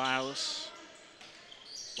here to Bilas.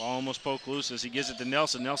 Ball almost poked loose as he gives it to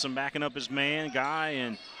Nelson. Nelson backing up his guy,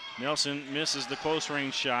 and Nelson misses the close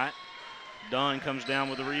range shot. Dunn comes down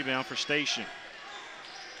with the rebound for Station.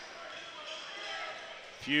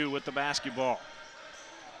 Few with the basketball.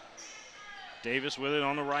 Davis with it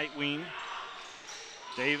on the right wing.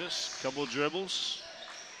 Davis, couple dribbles.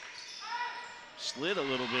 Slid a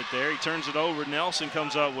little bit there. He turns it over. Nelson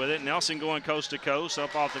comes up with it. Nelson going coast to coast,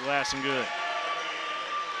 up off the glass and good.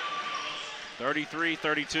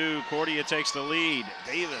 33-32. Cordia takes the lead.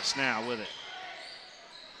 Davis now with it.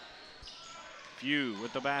 Few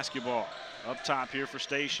with the basketball. Up top here for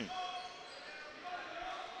Station.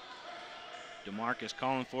 DeMarcus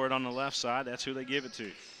calling for it on the left side. That's who they give it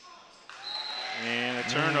to. And a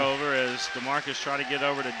turnover as DeMarcus tried to get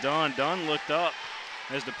over to Dunn. Dunn looked up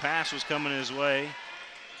as the pass was coming his way.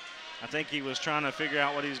 I think he was trying to figure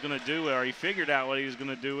out what he was going to do, or he figured out what he was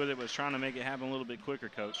going to do with it, was trying to make it happen a little bit quicker,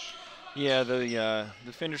 Coach. Yeah, the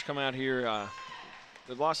defenders come out here.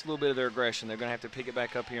 They've lost a little bit of their aggression. They're going to have to pick it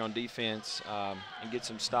back up here on defense and get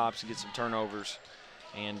some stops and get some turnovers.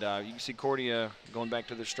 And you can see Cordia going back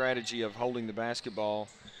to their strategy of holding the basketball,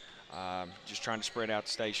 just trying to spread out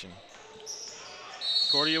the Station.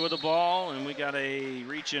 Cordia with the ball, and we got a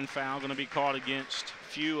reach-in foul going to be called against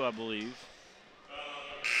Few, I believe.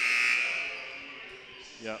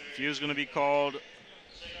 Yeah, Few's going to be called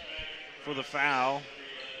for the foul.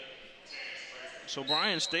 So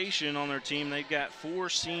Bryan Station on their team, they've got 4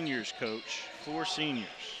 seniors, Coach. 4 seniors.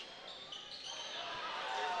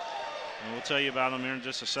 And we'll tell you about them here in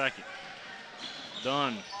just a second.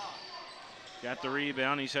 Dunn got the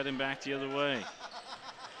rebound. He's heading back the other way.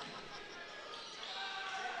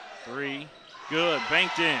 3, good,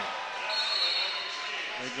 banked in.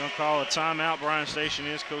 They're going to call a timeout. Bryan Station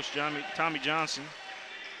is Coach Tommy Johnson.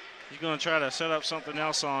 He's going to try to set up something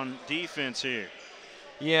else on defense here.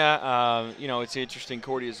 Yeah, you know, it's interesting.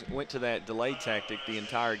 Cordia's went to that delay tactic the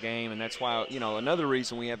entire game, and that's why, you know, another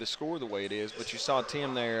reason we have the score the way it is. But you saw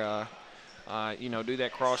Tim there, you know, do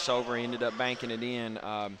that crossover. He ended up banking it in,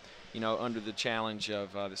 you know, under the challenge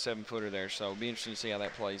of the 7-footer there. So it'll be interesting to see how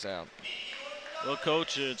that plays out. Well,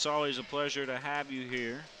 Coach, it's always a pleasure to have you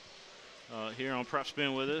here, here on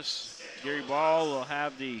PrepSpin with us. Gary Ball will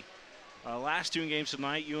have the last 2 games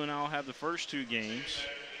tonight. You and I will have the first 2 games.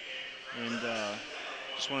 And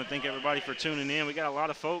just want to thank everybody for tuning in. We got a lot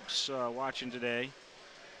of folks watching today.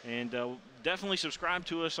 And definitely subscribe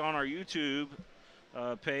to us on our YouTube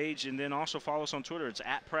page, and then also follow us on Twitter. It's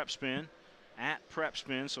 @PrepSpin,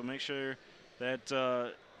 @PrepSpin. So make sure that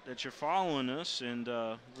that you're following us, and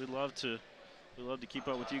we'd love to keep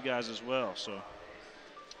up with you guys as well. So,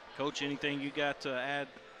 Coach, anything you got to add?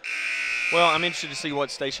 Well, I'm interested to see what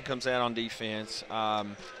Station comes out on defense.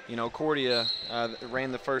 You know, Cordia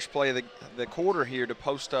ran the first play of the quarter here to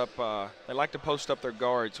post up. They like to post up their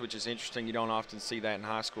guards, which is interesting. You don't often see that in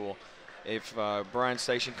high school. If Bryan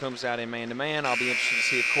Station comes out in man-to-man, I'll be interested to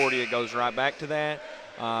see if Cordia goes right back to that.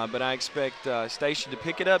 But I expect Station to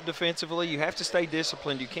pick it up defensively. You have to stay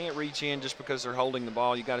disciplined. You can't reach in just because they're holding the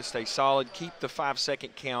ball. You got to stay solid. Keep the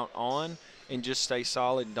 5-second count on, and just stay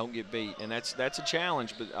solid and don't get beat. And that's a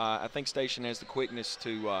challenge, but I think Station has the quickness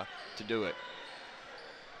to do it.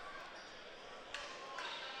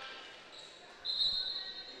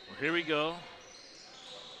 Well, here we go.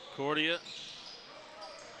 Cordia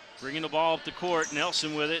bringing the ball up the court.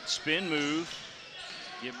 Nelson with it. Spin move.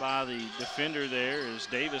 Get by the defender there as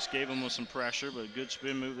Davis gave him some pressure, but a good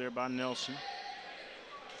spin move there by Nelson.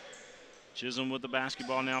 Chisholm with the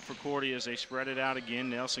basketball now for Cordia as they spread it out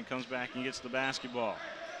again. Nelson comes back and gets the basketball.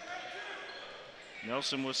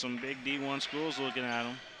 Nelson with some big D1 schools looking at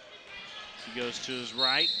him. He goes to his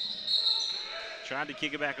right. Tried to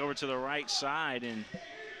kick it back over to the right side, and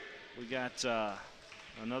we got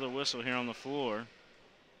another whistle here on the floor.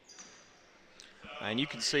 And you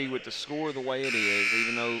can see with the score the way it is,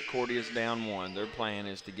 even though Cordia's down 1, their plan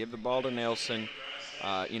is to give the ball to Nelson,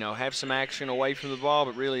 you know, have some action away from the ball,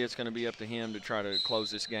 but really it's going to be up to him to try to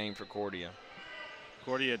close this game for Cordia.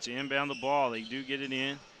 Cordia to inbound the ball. They do get it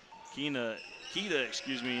in. Keita,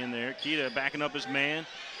 excuse me, in there. Keita backing up his man,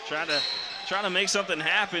 trying to make something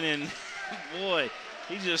happen, and boy,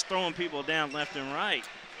 he's just throwing people down left and right.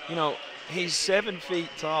 You know, he's 7 feet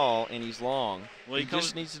tall and he's long. Well, he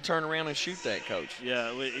just needs to turn around and shoot that, Coach.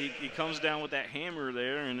 Yeah, he comes down with that hammer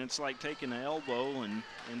there, and it's like taking an elbow in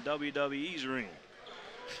WWE's ring.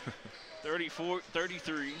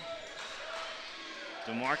 34-33.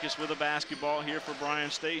 DeMarcus with a basketball here for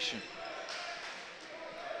Bryan Station.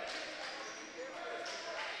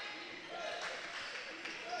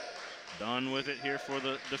 Dunn with it here for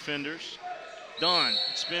the defenders. Dunn,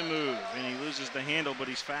 spin move, and he loses the handle, but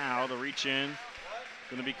he's fouled. A reach in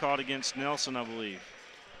going to be called against Nelson, I believe.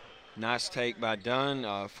 Nice take by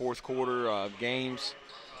Dunn. Fourth quarter of games.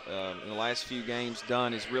 In the last few games,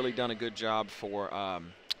 Dunn has really done a good job for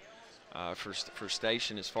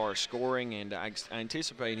Station as far as scoring, and I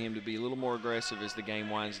anticipate him to be a little more aggressive as the game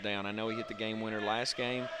winds down. I know he hit the game winner last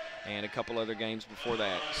game and a couple other games before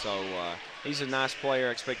that. So he's a nice player.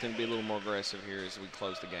 I expect him to be a little more aggressive here as we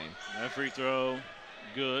close the game. That free throw,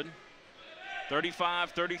 good.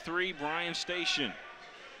 35-33, Bryan Station.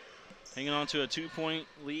 Hanging on to a 2-point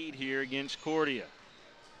lead here against Cordia.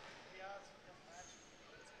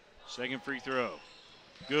 Second free throw,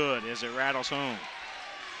 good as it rattles home.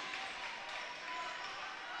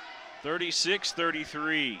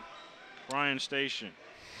 36-33, Bryan Station.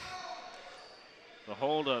 The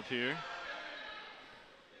hold up here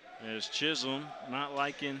as Chisholm not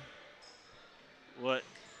liking what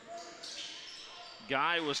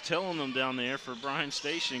Guy was telling them down there for Bryan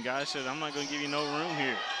Station. Guy said, I'm not going to give you no room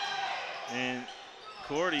here. And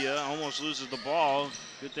Cordia almost loses the ball.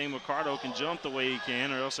 Good thing Maggard can jump the way he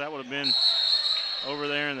can, or else that would have been over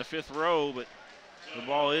there in the 5th row, but the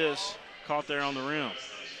ball is caught there on the rim.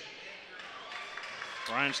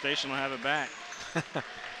 Bryan Station will have it back.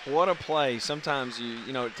 What a play. Sometimes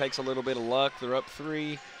you know it takes a little bit of luck. They're up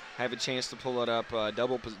 3, have a chance to pull it up.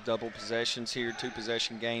 Double possessions here,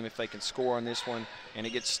 2-possession game if they can score on this one, and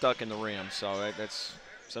it gets stuck in the rim. So that's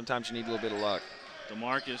sometimes you need a little bit of luck.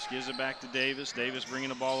 DeMarcus gives it back to Davis. Davis bringing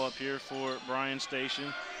the ball up here for Bryan Station.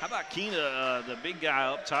 How about Keena, the big guy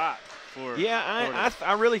up top?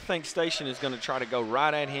 I really think Station is going to try to go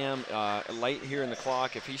right at him late here in the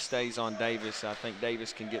clock. If he stays on Davis, I think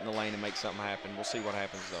Davis can get in the lane and make something happen. We'll see what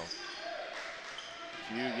happens,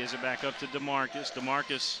 though. Few gives it back up to DeMarcus.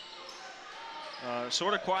 DeMarcus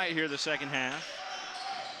sort of quiet here the second half.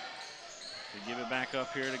 They give it back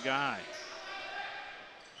up here to Guy.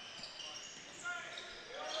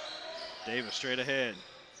 Davis straight ahead.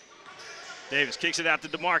 Davis kicks it out to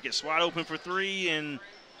DeMarcus. Wide open for 3, and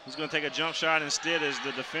he's going to take a jump shot instead as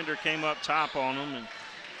the defender came up top on him. And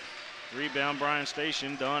rebound, Bryan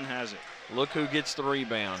Station. Dunn has it. Look who gets the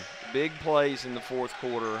rebound. Big plays in the 4th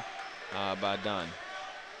quarter by Dunn.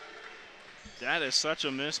 That is such a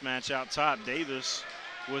mismatch out top. Davis,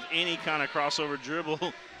 with any kind of crossover dribble,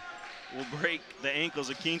 will break the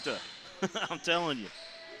ankles of Quinta. I'm telling you.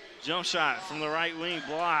 Jump shot from the right wing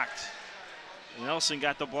blocked. Nelson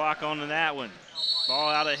got the block onto that one. Ball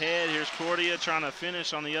out ahead. Here's Cordia trying to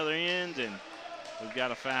finish on the other end, and we've got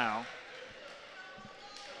a foul.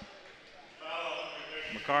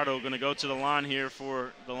 Maggard going to go to the line here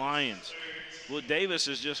for the Lions. Well, Davis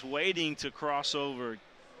is just waiting to cross over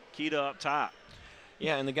Quita up top.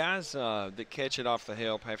 Yeah, and the guys that catch it off the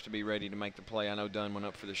help have to be ready to make the play. I know Dunn went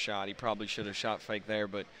up for the shot. He probably should have shot fake there,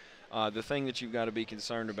 but the thing that you've got to be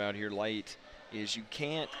concerned about here late is you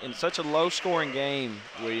can't, in such a low-scoring game,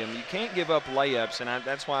 William, you can't give up layups, and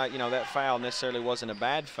that's why, you know, that foul necessarily wasn't a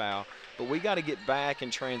bad foul, but we got to get back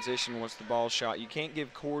and transition once the ball's shot. You can't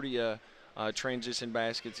give Cordia transition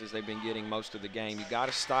baskets as they've been getting most of the game. You got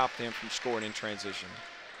to stop them from scoring in transition.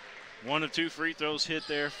 1 of 2 free throws hit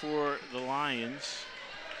there for the Lions.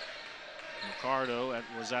 Maggard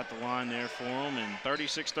was at the line there for them, and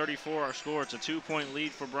 36-34 our score. It's a 2-point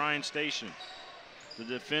lead for Bryan Station. The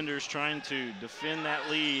defenders trying to defend that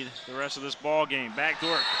lead the rest of this ball game.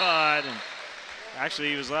 Backdoor cut, and actually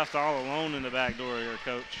he was left all alone in the backdoor here,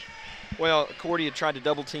 Coach. Well, Cordia tried to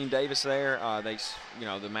double team Davis there. You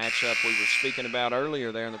know, the matchup we were speaking about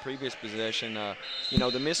earlier there in the previous possession. You know,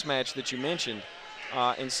 the mismatch that you mentioned.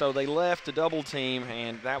 And so they left a double team,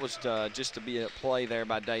 and that was just to be a play there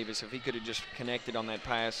by Davis. If he could have just connected on that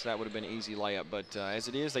pass, that would have been an easy layup. But as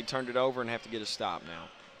it is, they turned it over and have to get a stop now.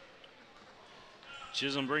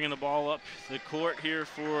 Chisholm bringing the ball up the court here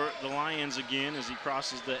for the Lions again as he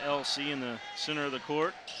crosses the LC in the center of the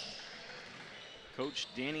court. Coach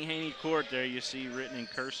Danny Haney Court there you see written in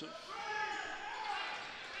cursive.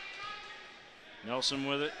 Nelson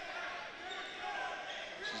with it.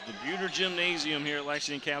 This is the Buter Gymnasium here at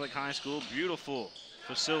Lexington Catholic High School. Beautiful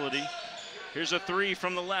facility. Here's a 3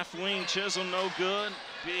 from the left wing. Chisholm no good.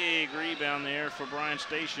 Big rebound there for Bryan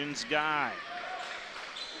Station's Guy.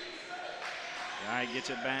 Guy gets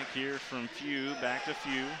it back here from Few, back to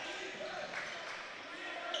Few.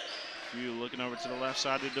 Few looking over to the left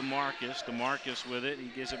side to DeMarcus. DeMarcus with it. He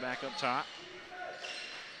gets it back up top.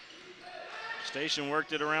 Station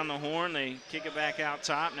worked it around the horn. They kick it back out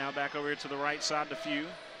top. Now back over here to the right side to Few.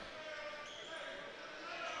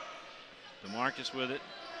 DeMarcus with it.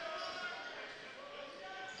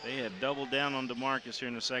 They have doubled down on DeMarcus here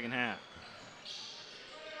in the second half.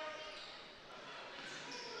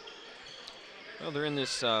 Well, they're in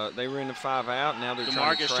this. They were in the 5 out. Now they're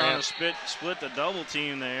trying to split the double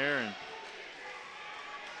team there and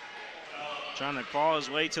trying to claw his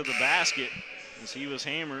way to the basket as he was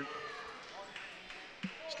hammered.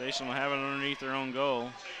 Station will have it underneath their own goal.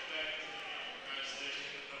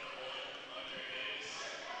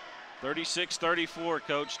 36-34,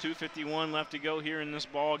 Coach. 2:51 left to go here in this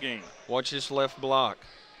ball game. Watch this left block.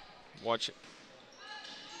 Watch it.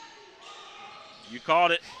 You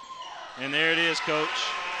called it, and there it is, Coach.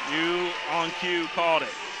 You on cue called it.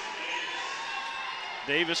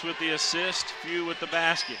 Davis with the assist, Few with the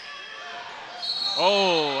basket.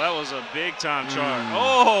 Oh, that was a big-time charge.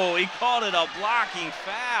 Oh, he called it a blocking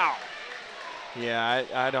foul. Yeah,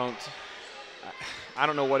 I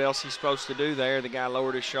don't know what else he's supposed to do there. The guy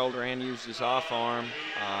lowered his shoulder and used his off arm.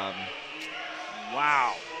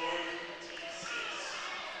 Wow.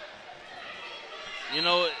 You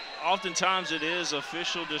know, oftentimes it is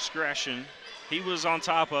official discretion. He was on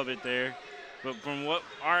top of it there. But from what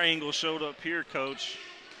our angle showed up here, Coach,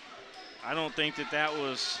 I don't think that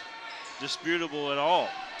was disputable at all.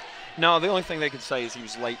 No, the only thing they could say is he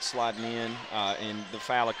was late sliding in, and the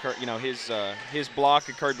foul occurred. You know, his block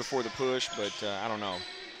occurred before the push, but I don't know.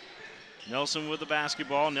 Nelson with the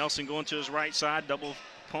basketball. Nelson going to his right side, double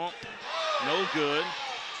pump, no good.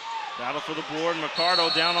 Battle for the board. Mercado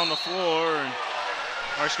down on the floor, and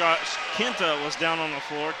Kenta was down on the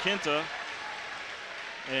floor. Kenta,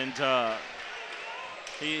 and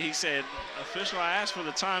he said, "Official, I asked for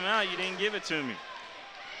the timeout. You didn't give it to me."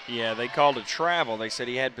 Yeah, they called a travel. They said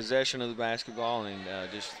he had possession of the basketball and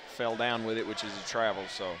just fell down with it, which is a travel.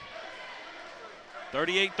 So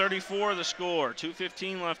 38-34 the score.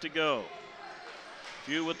 2:15 left to go.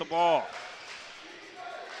 Few with the ball.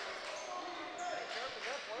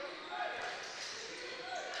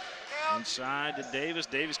 Inside to Davis.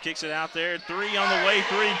 Davis kicks it out there. 3 on the way.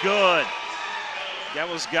 3 good. That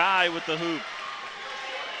was Guy with the hoop.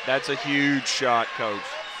 That's a huge shot, Coach.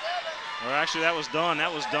 Or actually, that was Dunn.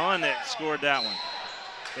 That was Dunn that scored that one.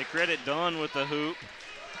 They credit Dunn with the hoop.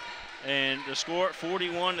 And the score at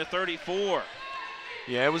 41-34.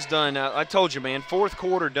 Yeah, it was Dunn. I told you, man, fourth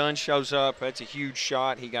quarter, Dunn shows up. That's a huge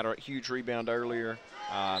shot. He got a huge rebound earlier.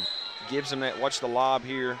 Gives him that. Watch the lob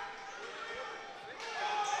here.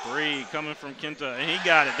 3 coming from Kenta, and he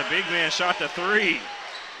got it. The big man shot the 3.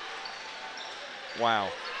 Wow.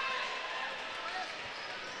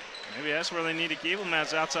 Maybe that's where they need to keep him.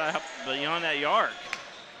 That's outside beyond that arc.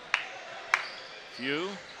 Few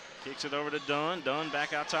kicks it over to Dunn. Dunn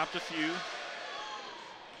back out top to Few.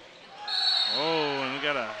 Oh, and we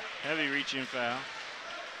got a heavy reaching foul.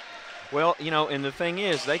 Well, you know, and the thing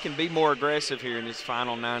is, they can be more aggressive here in this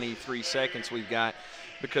final 93 seconds we've got,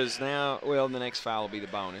 because now, well, the next foul will be the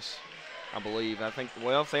bonus, I believe. I think,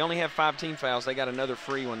 well, if they only have 5 team fouls, they got another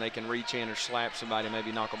free one they can reach in or slap somebody,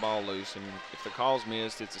 maybe knock a ball loose. And if the call's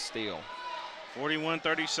missed, it's a steal.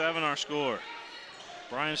 41-37 our score.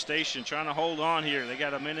 Bryan Station trying to hold on here. They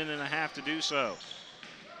got a minute and a half to do so.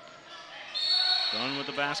 Dunn with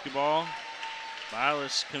the basketball.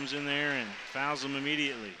 Vilas comes in there and fouls them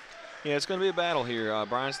immediately. Yeah, it's going to be a battle here.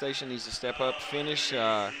 Bryan Station needs to step up, finish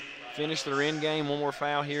their end game. One more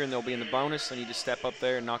foul here, and they'll be in the bonus. They need to step up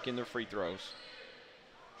there and knock in their free throws.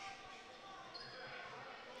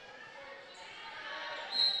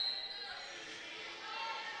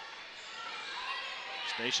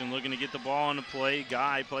 Station looking to get the ball into play.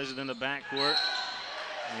 Guy plays it in the backcourt.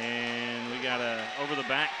 And we got a over the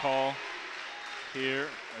back call here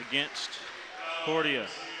against Cordia.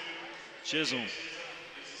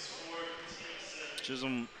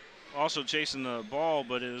 Chisholm also chasing the ball,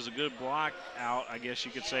 but it was a good block out, I guess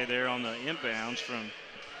you could say, there on the inbounds from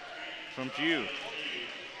Few.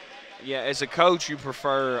 Yeah, as a coach, you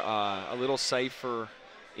prefer a little safer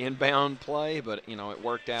inbound play, but, you know, it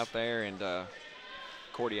worked out there, and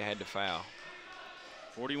Cordia had to foul.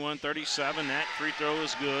 41-37, that free throw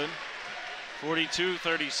is good.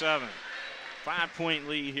 42-37, 5-point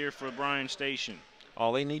lead here for Bryan Station.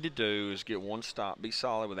 All they need to do is get one stop, be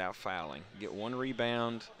solid without fouling, get one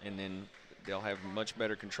rebound, and then they'll have much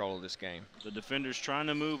better control of this game. The defenders trying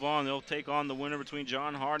to move on. They'll take on the winner between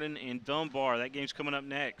John Hardin and Dunbar. That game's coming up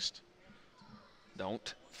next.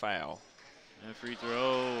 Don't foul. And free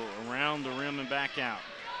throw around the rim and back out.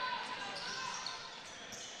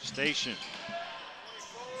 Station.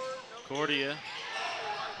 Cordia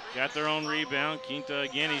got their own rebound. Quinta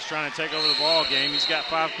again, he's trying to take over the ball game. He's got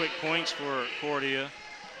 5 quick points for Cordia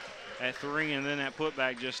at 3 and then that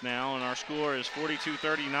putback just now. And our score is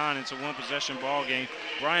 42-39. It's a one-possession ball game.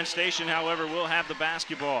 Bryan Station, however, will have the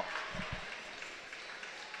basketball.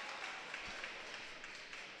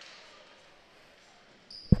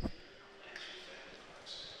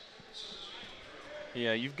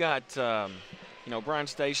 Yeah, you've got, Bryan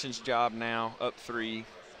Station's job now, up 3,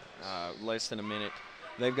 less than a minute.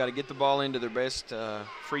 They've got to get the ball into their best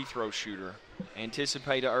free throw shooter,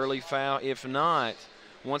 anticipate an early foul. If not,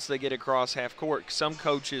 once they get across half court, some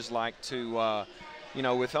coaches like to,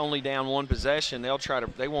 with only down 1 possession,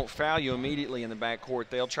 they won't foul you immediately in the backcourt.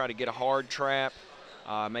 They'll try to get a hard trap,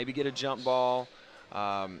 maybe get a jump ball.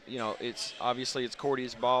 It's obviously it's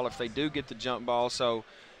Cordia's ball if they do get the jump ball. So,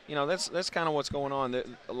 that's kind of what's going on.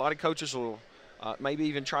 A lot of coaches will maybe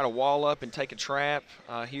even try to wall up and take a trap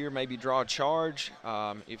here, maybe draw a charge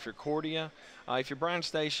if you're Cordia. If you're Bryan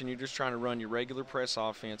Station, you're just trying to run your regular press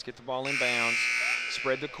offense, get the ball in bounds,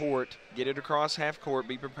 spread the court, get it across half court,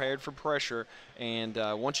 be prepared for pressure, and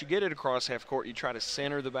once you get it across half court, you try to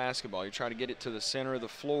center the basketball. You try to get it to the center of the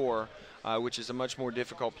floor, which is a much more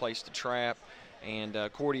difficult place to trap. And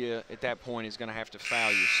Cordia at that point is going to have to foul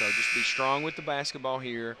you. So just be strong with the basketball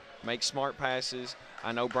here, make smart passes.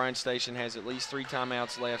 I know Bryan Station has at least 3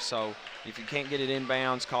 timeouts left, so if you can't get it in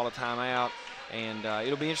bounds, call a timeout. And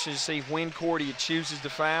it'll be interesting to see when Cordia chooses to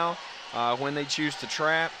foul, when they choose to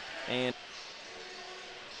trap. And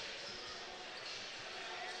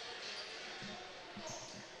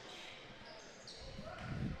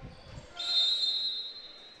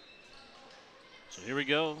so here we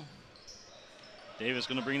go. Davis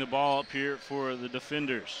going to bring the ball up here for the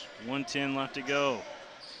defenders. 1:10 left to go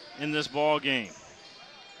in this ball game.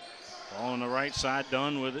 Ball on the right side,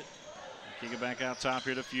 done with it. Kick it back out top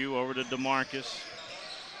here to Few, over to DeMarcus.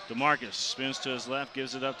 DeMarcus spins to his left,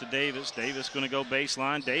 gives it up to Davis. Davis going to go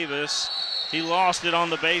baseline. Davis, he lost it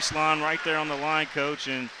on the baseline right there on the line, coach,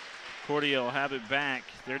 and Cordia will have it back.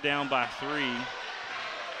 They're down by 3.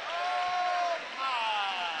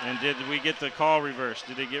 And did we get the call reversed?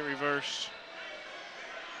 Did it get reversed?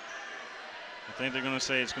 I think they're going to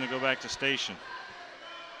say it's going to go back to Station.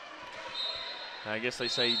 I guess they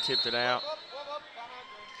say he tipped it out.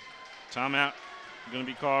 Timeout going to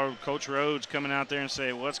be called. Coach Rhodes coming out there and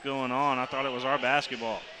say, what's going on? I thought it was our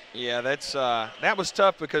basketball. Yeah, that was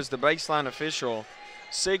tough because the baseline official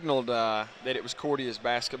signaled that it was Cordia's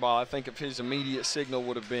basketball. I think if his immediate signal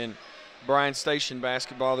would have been Bryan Station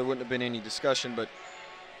basketball, there wouldn't have been any discussion. But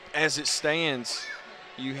as it stands,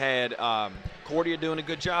 you had Cordia doing a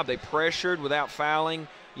good job. They pressured without fouling.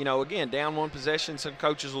 Again, down 1 possession, some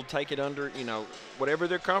coaches will take it under, whatever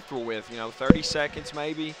they're comfortable with, 30 seconds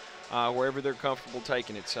maybe, wherever they're comfortable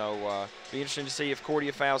taking it. So be interesting to see if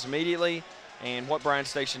Cordia fouls immediately and what Bryan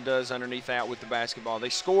Station does underneath out with the basketball. They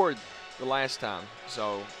scored the last time,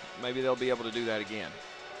 so maybe they'll be able to do that again.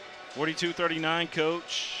 42-39,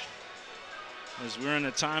 Coach, as we're in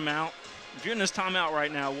a timeout. If you're in this timeout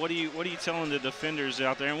right now, what are you telling the defenders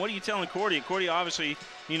out there, and what are you telling Cordia? Cordia obviously,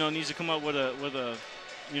 needs to come up with a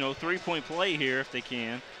 3-point play here if they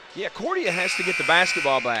can. Yeah, Cordia has to get the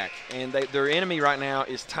basketball back, and their enemy right now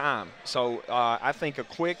is time. So I think a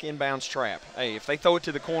quick inbounds trap. Hey, if they throw it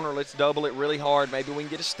to the corner, let's double it really hard. Maybe we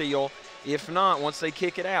can get a steal. If not, once they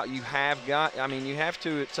kick it out, you have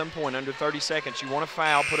to at some point under 30 seconds, you want to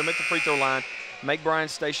foul, put them at the free throw line, make Bryan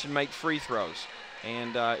Station make free throws.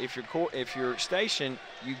 And if you're Station,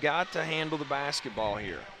 you got to handle the basketball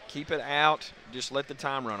here. Keep it out. Just let the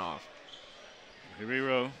time run off. Here we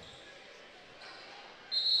roll.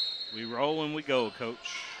 We roll and we go,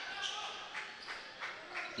 Coach.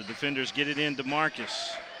 The defenders get it in to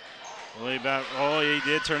Marcus. He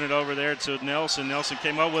did turn it over there to Nelson. Nelson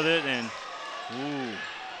came up with it, and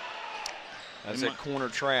that's a corner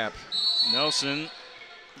trap. Nelson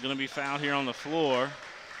going to be fouled here on the floor.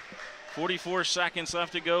 44 seconds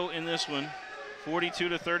left to go in this one.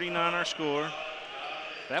 42-39 our score.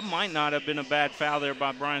 That might not have been a bad foul there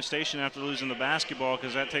by Bryan Station after losing the basketball,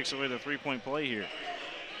 because that takes away the 3-point play here.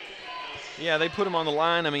 Yeah, they put him on the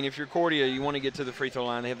line. I mean, if you're Cordia, you want to get to the free throw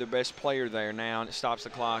line. They have their best player there now, and it stops the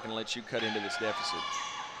clock and lets you cut into this deficit.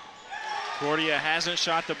 Cordia hasn't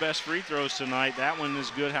shot the best free throws tonight. That one is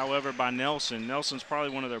good, however, by Nelson. Nelson's probably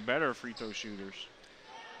one of their better free throw shooters.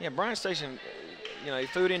 Yeah, Bryan Station, he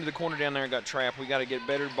threw it into the corner down there and got trapped. We got to get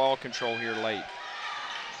better ball control here late.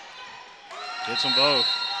 Gets them both.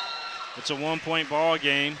 It's a 1-point ball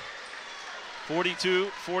game.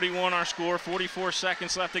 42-41 our score. 44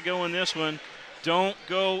 seconds left to go in this one. Don't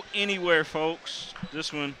go anywhere, folks.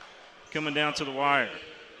 This one coming down to the wire.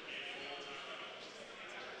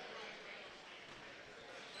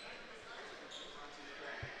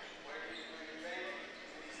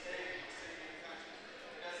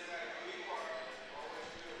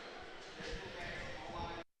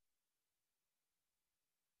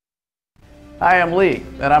 I am Lee,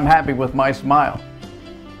 and I'm happy with my smile.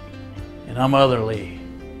 And I'm other Lee,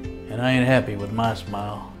 and I ain't happy with my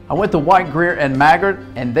smile. I went to White, Greer, and Maggard,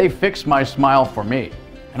 and they fixed my smile for me.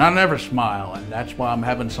 And I never smile, and that's why I'm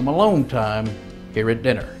having some alone time here at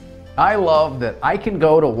dinner. I love that I can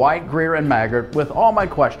go to White, Greer, and Maggard with all my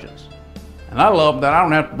questions. And I love that I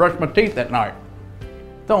don't have to brush my teeth at night.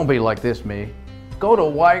 Don't be like this, me. Go to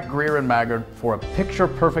White, Greer, and Maggard for a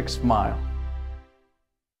picture-perfect smile.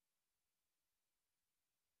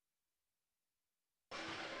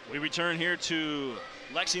 We return here to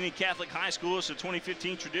Lexington Catholic High School. It's the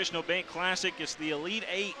 2015 Traditional Bank Classic. It's the Elite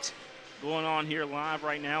Eight going on here live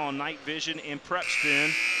right now on Night Vision and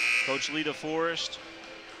PrepSpin. Coach Lita Forrest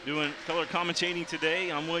doing color commentating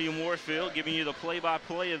today. I'm William Warfield giving you the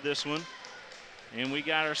play-by-play of this one. And we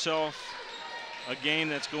got ourselves a game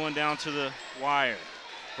that's going down to the wire.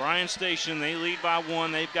 Bryan Station, they lead by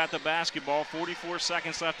 1. They've got the basketball. 44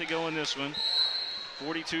 seconds left to go in this one.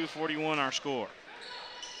 42-41 our score.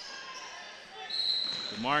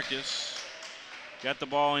 DeMarcus got the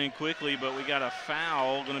ball in quickly, but we got a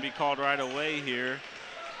foul going to be called right away here,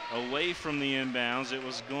 away from the inbounds. It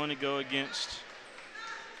was going to go against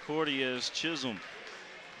Cordia's Chisholm.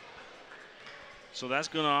 So that's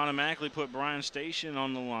going to automatically put Bryan Station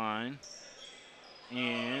on the line.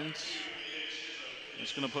 And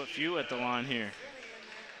it's going to put Few at the line here.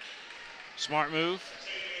 Smart move.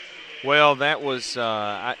 Well, that was,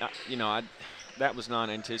 that was not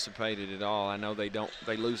anticipated at all. I know they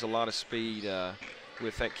lose a lot of speed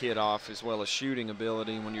with that kid off, as well as shooting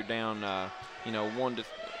ability. When you're down,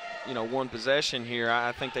 one possession here,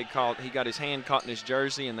 I think he got his hand caught in his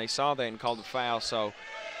jersey, and they saw that and called the foul. So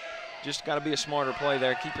just got to be a smarter play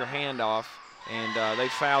there. Keep your hand off. And they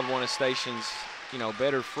fouled one of Station's,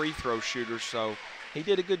 better free throw shooters. So he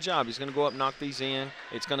did a good job. He's going to go up and knock these in.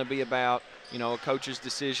 It's going to be about, a coach's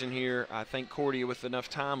decision here. I think Cordia, with enough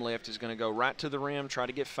time left, is going to go right to the rim, try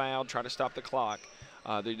to get fouled, try to stop the clock.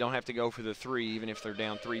 They don't have to go for the 3, even if they're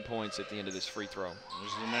down 3 points at the end of this free throw.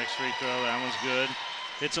 There's the next free throw. That one's good.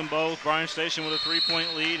 Hits them both. Bryan Station with a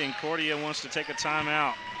 3-point lead, and Cordia wants to take a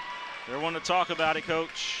timeout. They're wanting to talk about it,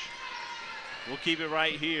 Coach. We'll keep it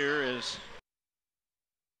right here as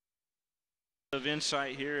of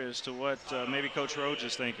insight here as to what maybe Coach Rhodes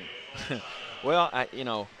is thinking. Well,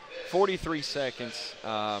 43 seconds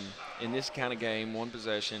in this kind of game, one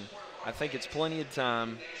possession. I think it's plenty of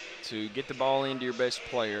time to get the ball into your best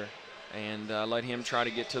player and let him try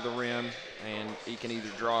to get to the rim, and he can either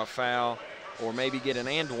draw a foul or maybe get an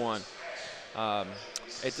and one.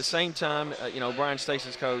 At the same time, Bryan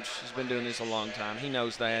Station's coach has been doing this a long time. He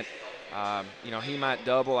knows that. He might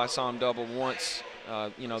double. I saw him double once.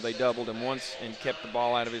 They doubled him once and kept the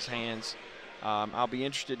ball out of his hands. I'll be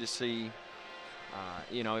interested to see,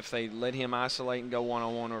 if they let him isolate and go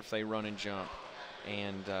one-on-one, or if they run and jump.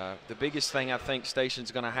 And the biggest thing I think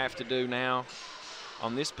Station's going to have to do now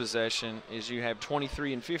on this possession is you have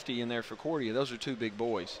 23 and 50 in there for Cordia. Those are 2 big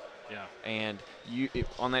boys. Yeah. And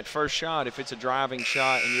on that first shot, if it's a driving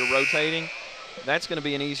shot and you're rotating, that's going to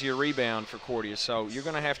be an easier rebound for Cordia. So you're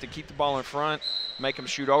going to have to keep the ball in front, make them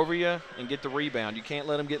shoot over you, and get the rebound. You can't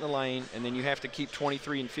let them get in the lane, and then you have to keep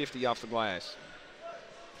 23 and 50 off the glass.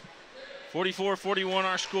 44-41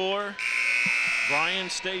 our score. Bryan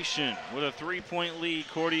Station with a 3-point lead.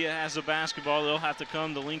 Cordia has the basketball. They'll have to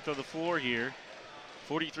come the length of the floor here.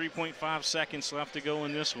 43.5 seconds left to go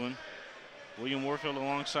in this one. William Warfield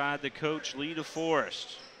alongside the coach, Lita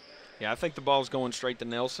Forrest. Yeah, I think the ball's going straight to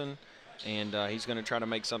Nelson, and he's going to try to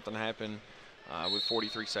make something happen with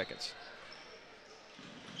 43 seconds.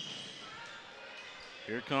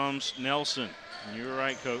 Here comes Nelson. And you're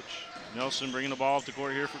right, Coach. Nelson bringing the ball up the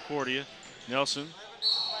court here for Cordia. Nelson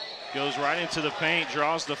goes right into the paint,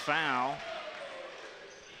 draws the foul.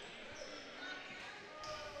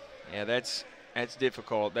 Yeah, that's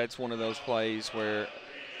difficult. That's one of those plays where,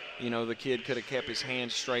 the kid could have kept his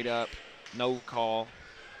hands straight up, no call.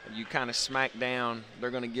 You kind of smack down.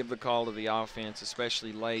 They're going to give the call to the offense,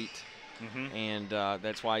 especially late. And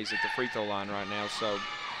that's why he's at the free throw line right now. So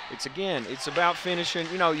it's about finishing.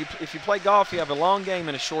 If you play golf, you have a long game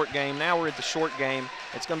and a short game. Now we're at the short game.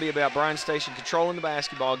 It's going to be about Bryan Station controlling the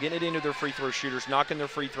basketball, getting it into their free throw shooters, knocking their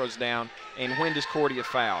free throws down, and when does Cordia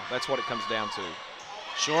foul? That's what it comes down to.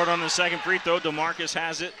 Short on the second free throw. DeMarcus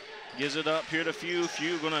has it. Gives it up here to Few.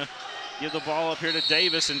 Few going to give the ball up here to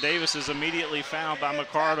Davis, and Davis is immediately fouled by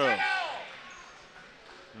Mercado.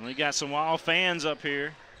 And we got some wild fans up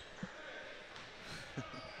here.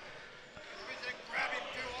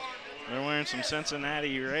 They're wearing some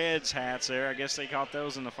Cincinnati Reds hats there. I guess they caught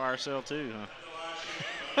those in the fire sale too,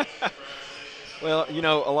 huh? Well,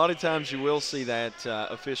 a lot of times you will see that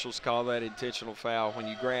officials call that intentional foul when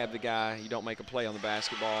you grab the guy, you don't make a play on the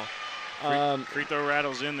basketball. Free throw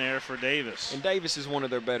rattles in there for Davis. And Davis is one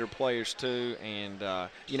of their better players too. And,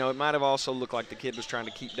 you know, it might have also looked like the kid was trying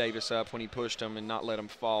to keep Davis up when he pushed him and not let him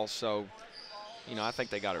fall. So, you know, I think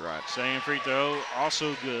they got it right. Second free throw,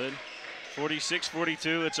 also good.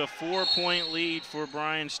 46-42. It's a 4-point lead for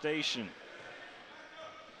Bryan Station.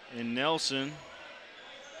 And Nelson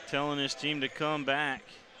telling his team to come back.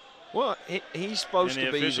 Well, he's supposed to be.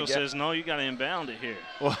 And the official says, no, you got to inbound it here.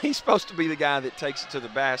 Well, he's supposed to be the guy that takes it to the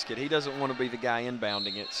basket. He doesn't want to be the guy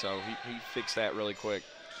inbounding it, so he fixed that really quick.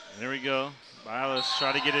 There we go. Bilas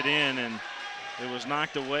tried to get it in, and it was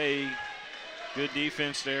knocked away. Good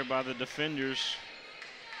defense there by the defenders.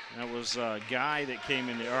 That was Guy that came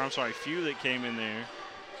in there, or I'm sorry, Few that came in there.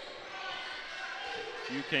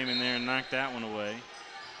 Few came in there and knocked that one away.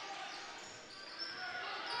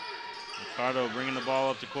 Ricardo bringing the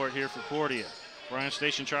ball up the court here for Cordia. Bryan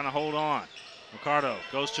Station trying to hold on. Ricardo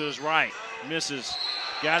goes to his right, misses,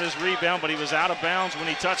 got his rebound, but he was out of bounds when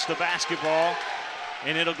he touched the basketball,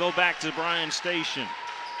 and it'll go back to Bryan Station.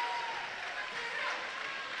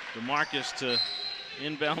 DeMarcus to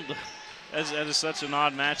inbound. That is such an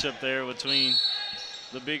odd matchup there between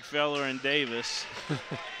the big fella and Davis.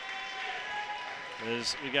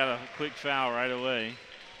 As we got a quick foul right away.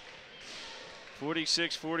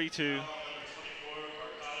 46-42.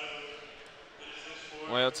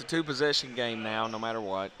 Well, it's a two-possession game now, no matter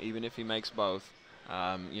what, even if he makes both.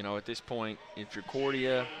 You know, at this point, if you're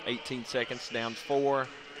Cordia, 18 seconds, down 4.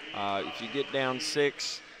 If you get down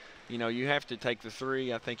 6, you know, you have to take the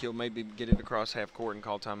 3. I think he'll maybe get it across half court and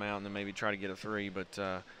call timeout and then maybe try to get a 3.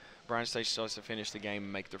 But Bryan Station still has to finish the game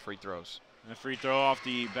and make the free throws. A free throw off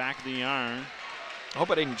the back of the iron. I hope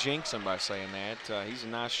I didn't jinx him by saying that. He's a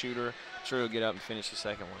nice shooter. I'm sure he'll get up and finish the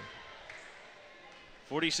second one.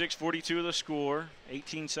 46-42 the score.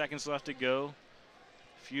 18 seconds left to go.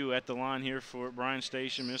 Few at the line here for Bryan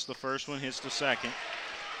Station. Missed the first one, hits the second.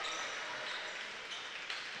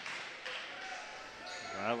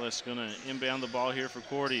 Bilas going to inbound the ball here for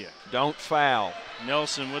Cordia. Don't foul.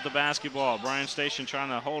 Nelson with the basketball. Bryan Station trying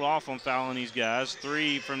to hold off on fouling these guys.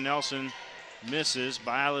 3 from Nelson misses.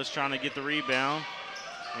 Bilas trying to get the rebound.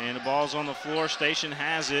 And the ball's on the floor. Station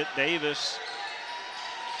has it. Davis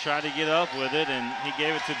tried to get up with it, and he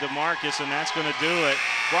gave it to DeMarcus, and that's going to do it.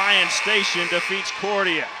 Bryan Station defeats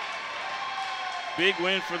Cordia. Big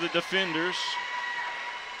win for the defenders,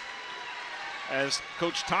 as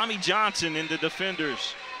Coach Tommy Johnson and the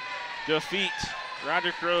defenders defeat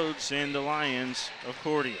Roderick Rhodes and the Lions of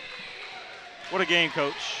Cordia. What a game,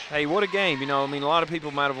 Coach. Hey, what a game. You know, I mean, a lot of people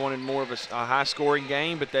might have wanted more of a high-scoring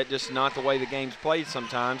game, but that's just not the way the game's played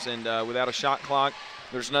sometimes. And without a shot clock,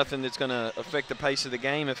 there's nothing that's going to affect the pace of the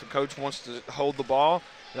game. If a coach wants to hold the ball,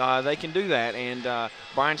 they can do that. And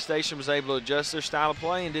Bryan Station was able to adjust their style of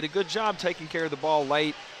play and did a good job taking care of the ball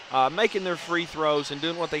late, making their free throws and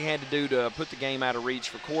doing what they had to do to put the game out of reach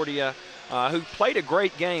for Cordia, who played a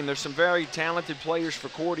great game. There's some very talented players for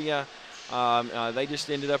Cordia. They just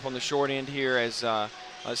ended up on the short end here as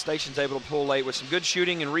Station's able to pull late with some good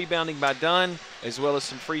shooting and rebounding by Dunn, as well as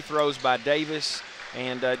some free throws by Davis,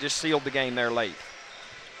 and just sealed the game there late.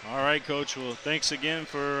 All right, Coach. Well, thanks again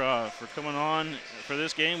for coming on for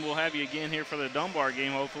this game. We'll have you again here for the Dunbar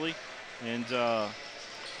game, hopefully. And,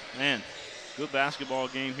 man, good basketball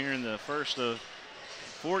game here in the first of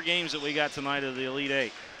 4 games that we got tonight of the Elite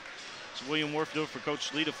 8. It's William Warfield for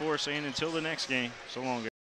Coach Lita Forrest saying until the next game, so long, guys.